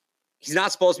 He's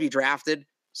not supposed to be drafted,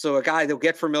 so a guy they'll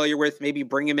get familiar with, maybe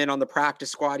bring him in on the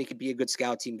practice squad. He could be a good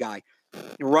scout team guy.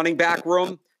 Running back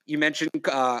room, you mentioned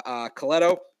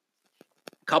Coletto.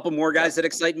 A couple more guys that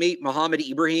excite me. Muhammad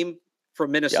Ibrahim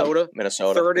from Minnesota. Yep,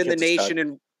 Minnesota. Third in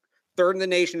the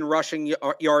nation in rushing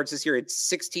yards this year.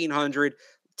 It's 1,600.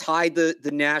 Tied the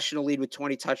national lead with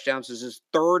 20 touchdowns. This is his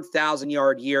third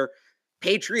 1,000-yard year.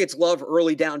 Patriots love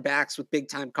early down backs with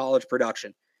big-time college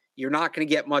production. You're not going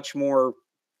to get much more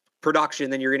production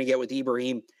than you're going to get with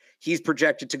Ibrahim. He's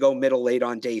projected to go middle late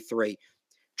on day 3.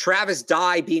 Travis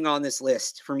Dye being on this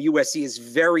list from USC is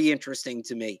very interesting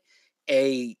to me.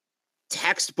 A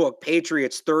textbook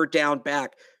Patriots third down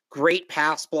back, great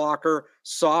pass blocker,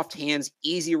 soft hands,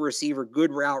 easy receiver,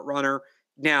 good route runner.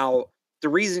 Now, the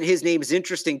reason his name is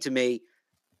interesting to me,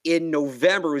 in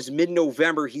November, it was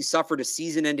mid-November, he suffered a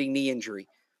season-ending knee injury.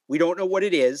 We don't know what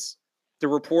it is. The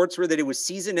reports were that it was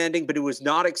season-ending, but it was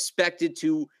not expected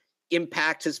to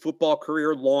impact his football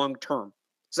career long-term.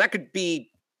 So that could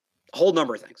be a whole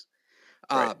number of things.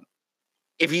 Right.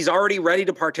 If he's already ready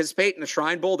to participate in the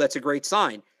Shrine Bowl, that's a great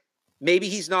sign. Maybe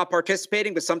he's not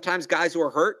participating, but sometimes guys who are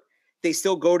hurt, they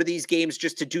still go to these games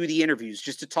just to do the interviews,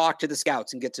 just to talk to the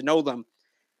scouts and get to know them.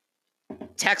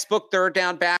 Textbook third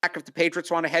down back. If the Patriots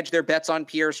want to hedge their bets on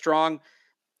Pierre Strong,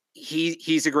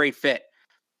 he's a great fit.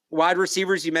 Wide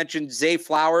receivers, you mentioned Zay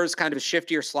Flowers, kind of a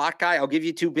shiftier slot guy. I'll give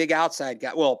you two big outside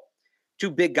guys. Well, two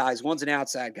big guys. One's an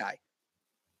outside guy.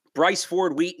 Bryce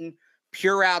Ford Wheaton,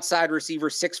 pure outside receiver,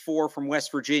 6'4" from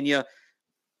West Virginia.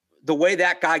 The way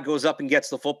that guy goes up and gets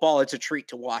the football, it's a treat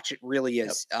to watch. It really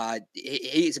is. Yep.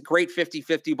 He's a great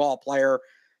 50-50 ball player.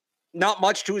 Not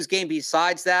much to his game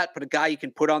besides that, but a guy you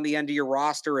can put on the end of your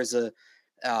roster as a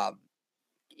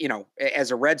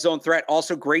red zone threat.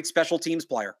 Also great special teams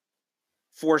player.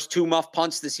 Forced 2 muff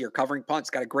punts this year, covering punts.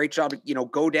 Got a great job,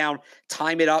 go down,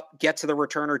 time it up, get to the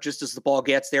returner just as the ball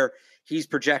gets there. He's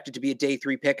projected to be a day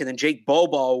 3 pick. And then Jake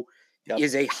Bobo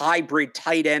is a hybrid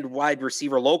tight end wide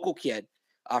receiver, local kid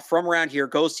from around here,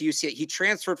 goes to UCLA. He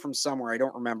transferred from somewhere, I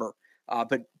don't remember,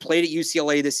 but played at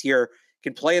UCLA this year.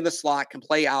 Can play in the slot, can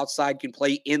play outside, can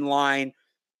play inline.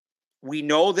 We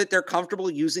know that they're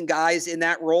comfortable using guys in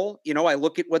that role. I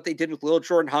look at what they did with Lil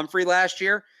Jordan Humphrey last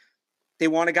year. They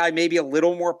want a guy maybe a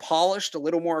little more polished, a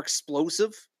little more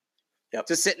explosive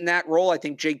to sit in that role. I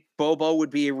think Jake Bobo would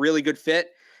be a really good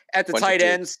fit. At the tight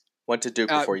ends. Went to Duke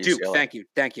before UCLA. Duke,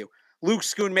 thank you. Luke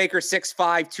Schoonmaker,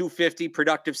 6'5", 250,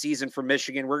 productive season from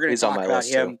Michigan. We're going to talk about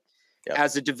him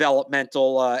as a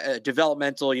developmental,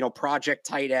 project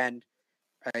tight end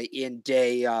in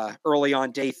early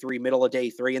on day 3, middle of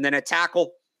day 3. And then at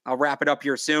tackle, I'll wrap it up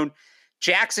here soon.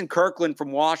 Jackson Kirkland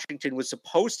from Washington was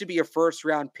supposed to be a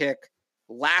first-round pick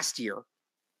last year,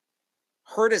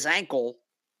 hurt his ankle,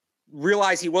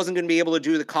 realized he wasn't going to be able to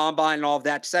do the combine and all of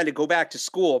that, decided to go back to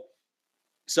school.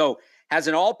 So has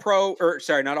an all-pro,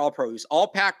 not all-pro, he was all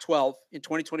Pac-12 in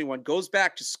 2021, goes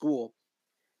back to school.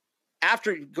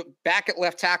 Back at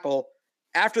left tackle,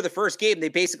 after the first game, they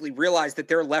basically realized that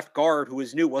their left guard, who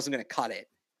was new, wasn't going to cut it.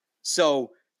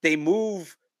 So they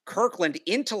move Kirkland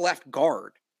into left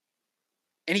guard.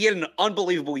 And he had an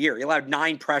unbelievable year. He allowed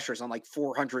 9 pressures on like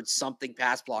 400-something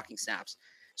pass blocking snaps.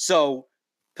 So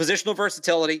positional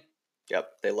versatility. Yep,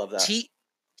 they love that.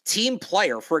 Team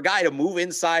player for a guy to move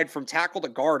inside from tackle to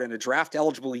guard in a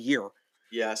draft-eligible year.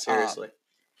 Yeah, seriously.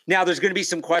 Now, there's going to be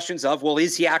some questions of, well,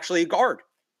 is he actually a guard?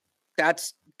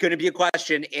 That's going to be a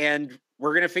question, and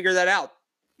we're going to figure that out,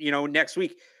 next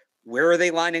week. Where are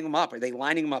they lining him up? Are they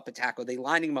lining him up at tackle? Are they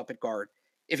lining him up at guard?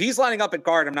 If he's lining up at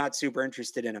guard, I'm not super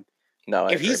interested in him. No,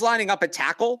 if he's lining up a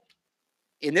tackle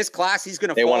in this class, he's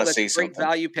going to fall. That's a great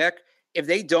value pick. If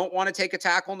they don't want to take a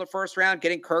tackle in the first round,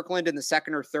 getting Kirkland in the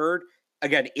second or third,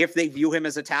 again, if they view him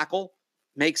as a tackle,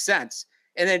 makes sense.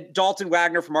 And then Dalton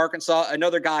Wagner from Arkansas,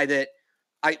 another guy that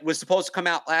I was supposed to come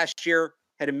out last year,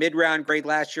 had a mid-round grade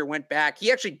last year, went back.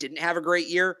 He actually didn't have a great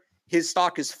year. His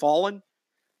stock has fallen.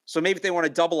 So maybe if they want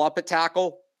to double up a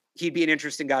tackle, he'd be an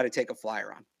interesting guy to take a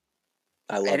flyer on.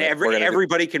 I love and it.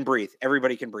 Everybody can breathe.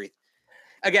 Everybody can breathe.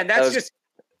 Again, that's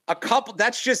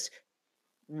just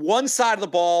one side of the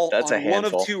ball on one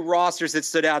of two rosters that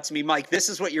stood out to me. Mike, this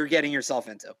is what you're getting yourself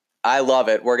into. I love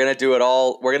it. We're going to do it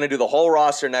all. We're going to do the whole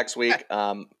roster next week.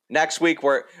 Next week,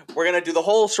 we're going to do the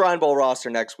whole Shrine Bowl roster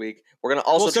next week. We're going to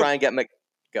also try and get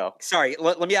go. Sorry,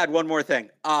 let me add one more thing.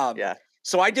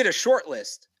 So I did a short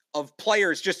list of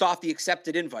players just off the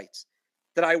accepted invites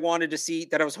that I wanted to see,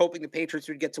 that I was hoping the Patriots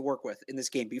would get to work with in this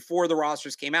game before the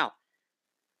rosters came out.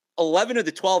 11 of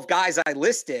the 12 guys I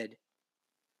listed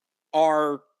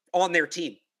are on their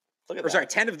team. Look at that.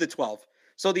 10 of the 12.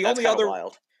 So the That's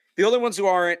only only ones who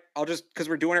aren't, I'll just, because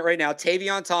we're doing it right now,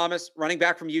 Tavion Thomas, running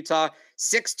back from Utah,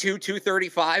 6'2",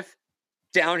 235,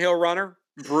 downhill runner,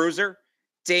 bruiser.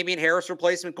 Damian Harris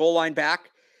replacement, goal line back.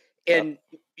 And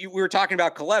we were talking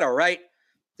about Coletto, right?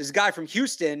 There's a guy from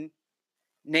Houston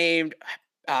named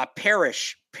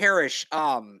Parrish.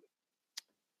 I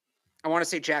want to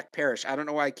say Jack Parrish. I don't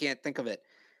know why I can't think of it.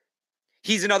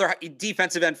 He's another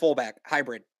defensive end fullback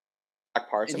hybrid.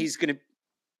 Jack Parsons? And he's going to...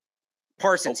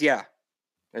 Parsons, yeah.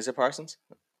 Is it Parsons?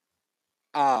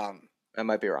 I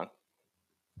might be wrong.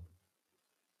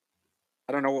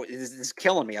 I don't know. This is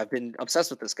killing me. I've been obsessed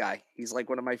with this guy. He's like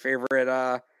one of my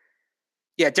favorite...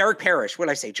 Derek Parrish. What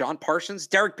did I say? John Parsons?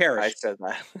 Derek Parrish. I said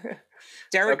that.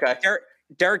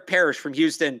 Derek Parrish from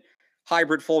Houston,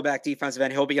 hybrid fullback defensive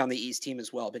end. He'll be on the East team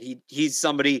as well. But he's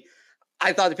somebody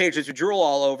I thought the Patriots would drool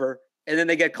all over, and then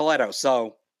they get Coletto.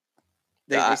 So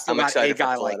they still got a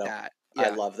guy like that. Yeah. I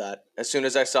love that. As soon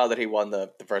as I saw that he won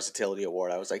the versatility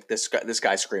award, I was like, this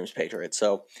guy screams Patriots.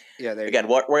 So again,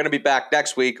 we're going to be back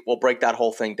next week. We'll break that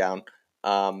whole thing down.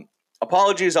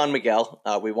 Apologies on Miguel.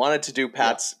 We wanted to do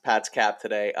Pat's cap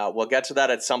today. We'll get to that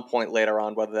at some point later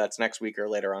on, whether that's next week or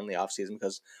later on in the offseason,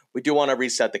 because we do want to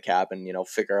reset the cap and,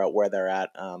 figure out where they're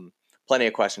at. Plenty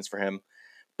of questions for him.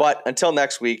 But until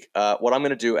next week, what I'm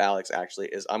going to do, Alex, actually,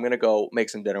 is I'm going to go make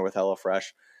some dinner with HelloFresh.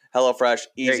 HelloFresh,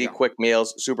 easy, quick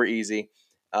meals, super easy.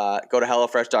 Go to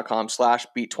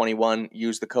HelloFresh.com/beat21.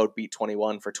 Use the code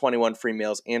beat21 for 21 free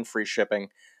meals and free shipping.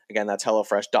 Again, that's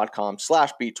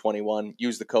HelloFresh.com/beat21.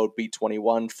 Use the code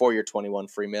beat21 for your 21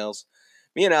 free meals.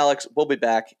 Me and Alex will be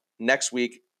back next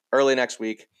week, early next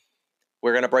week.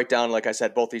 We're going to break down, like I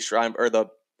said, both these the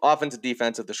offensive,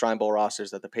 defensive, the Shrine Bowl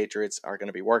rosters that the Patriots are going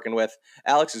to be working with.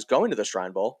 Alex is going to the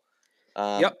Shrine Bowl.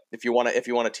 If you want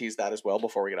to tease that as well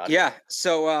before we get on. Yeah.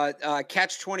 So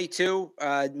Catch 22,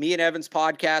 me and Evan's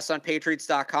podcast on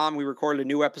Patriots.com. We recorded a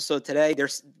new episode today.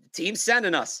 There's teams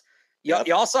sending us.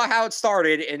 Y'all saw how it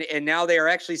started, and now they are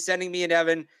actually sending me and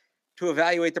Evan to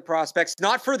evaluate the prospects.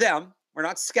 Not for them. We're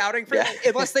not scouting for them.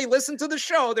 Unless they listen to the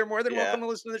show. They're more than welcome to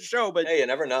listen to the show. But hey, you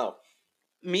never know.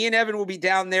 Me and Evan will be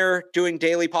down there doing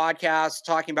daily podcasts,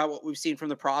 talking about what we've seen from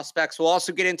the prospects. We'll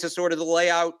also get into sort of the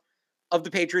layout of the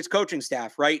Patriots coaching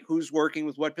staff, right? Who's working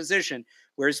with what position?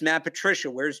 Where's Matt Patricia?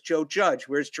 Where's Joe Judge?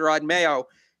 Where's Gerard Mayo?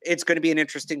 It's going to be an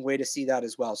interesting way to see that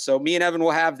as well. So me and Evan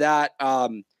will have that.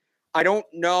 I don't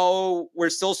know. We're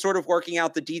still sort of working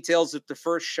out the details of the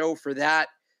first show for that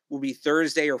will be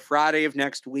Thursday or Friday of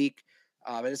next week.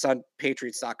 It's on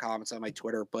Patriots.com. It's on my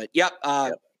Twitter. But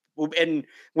and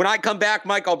when I come back,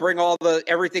 Mike, I'll bring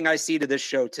everything I see to this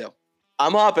show too.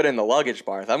 I'm hopping in the luggage,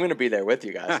 Barth. I'm going to be there with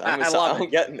you guys. I'm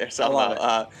getting there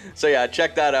somehow.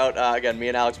 Check that out. Again, me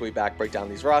and Alex will be back, break down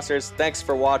these rosters. Thanks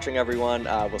for watching, everyone.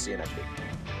 We'll see you next week.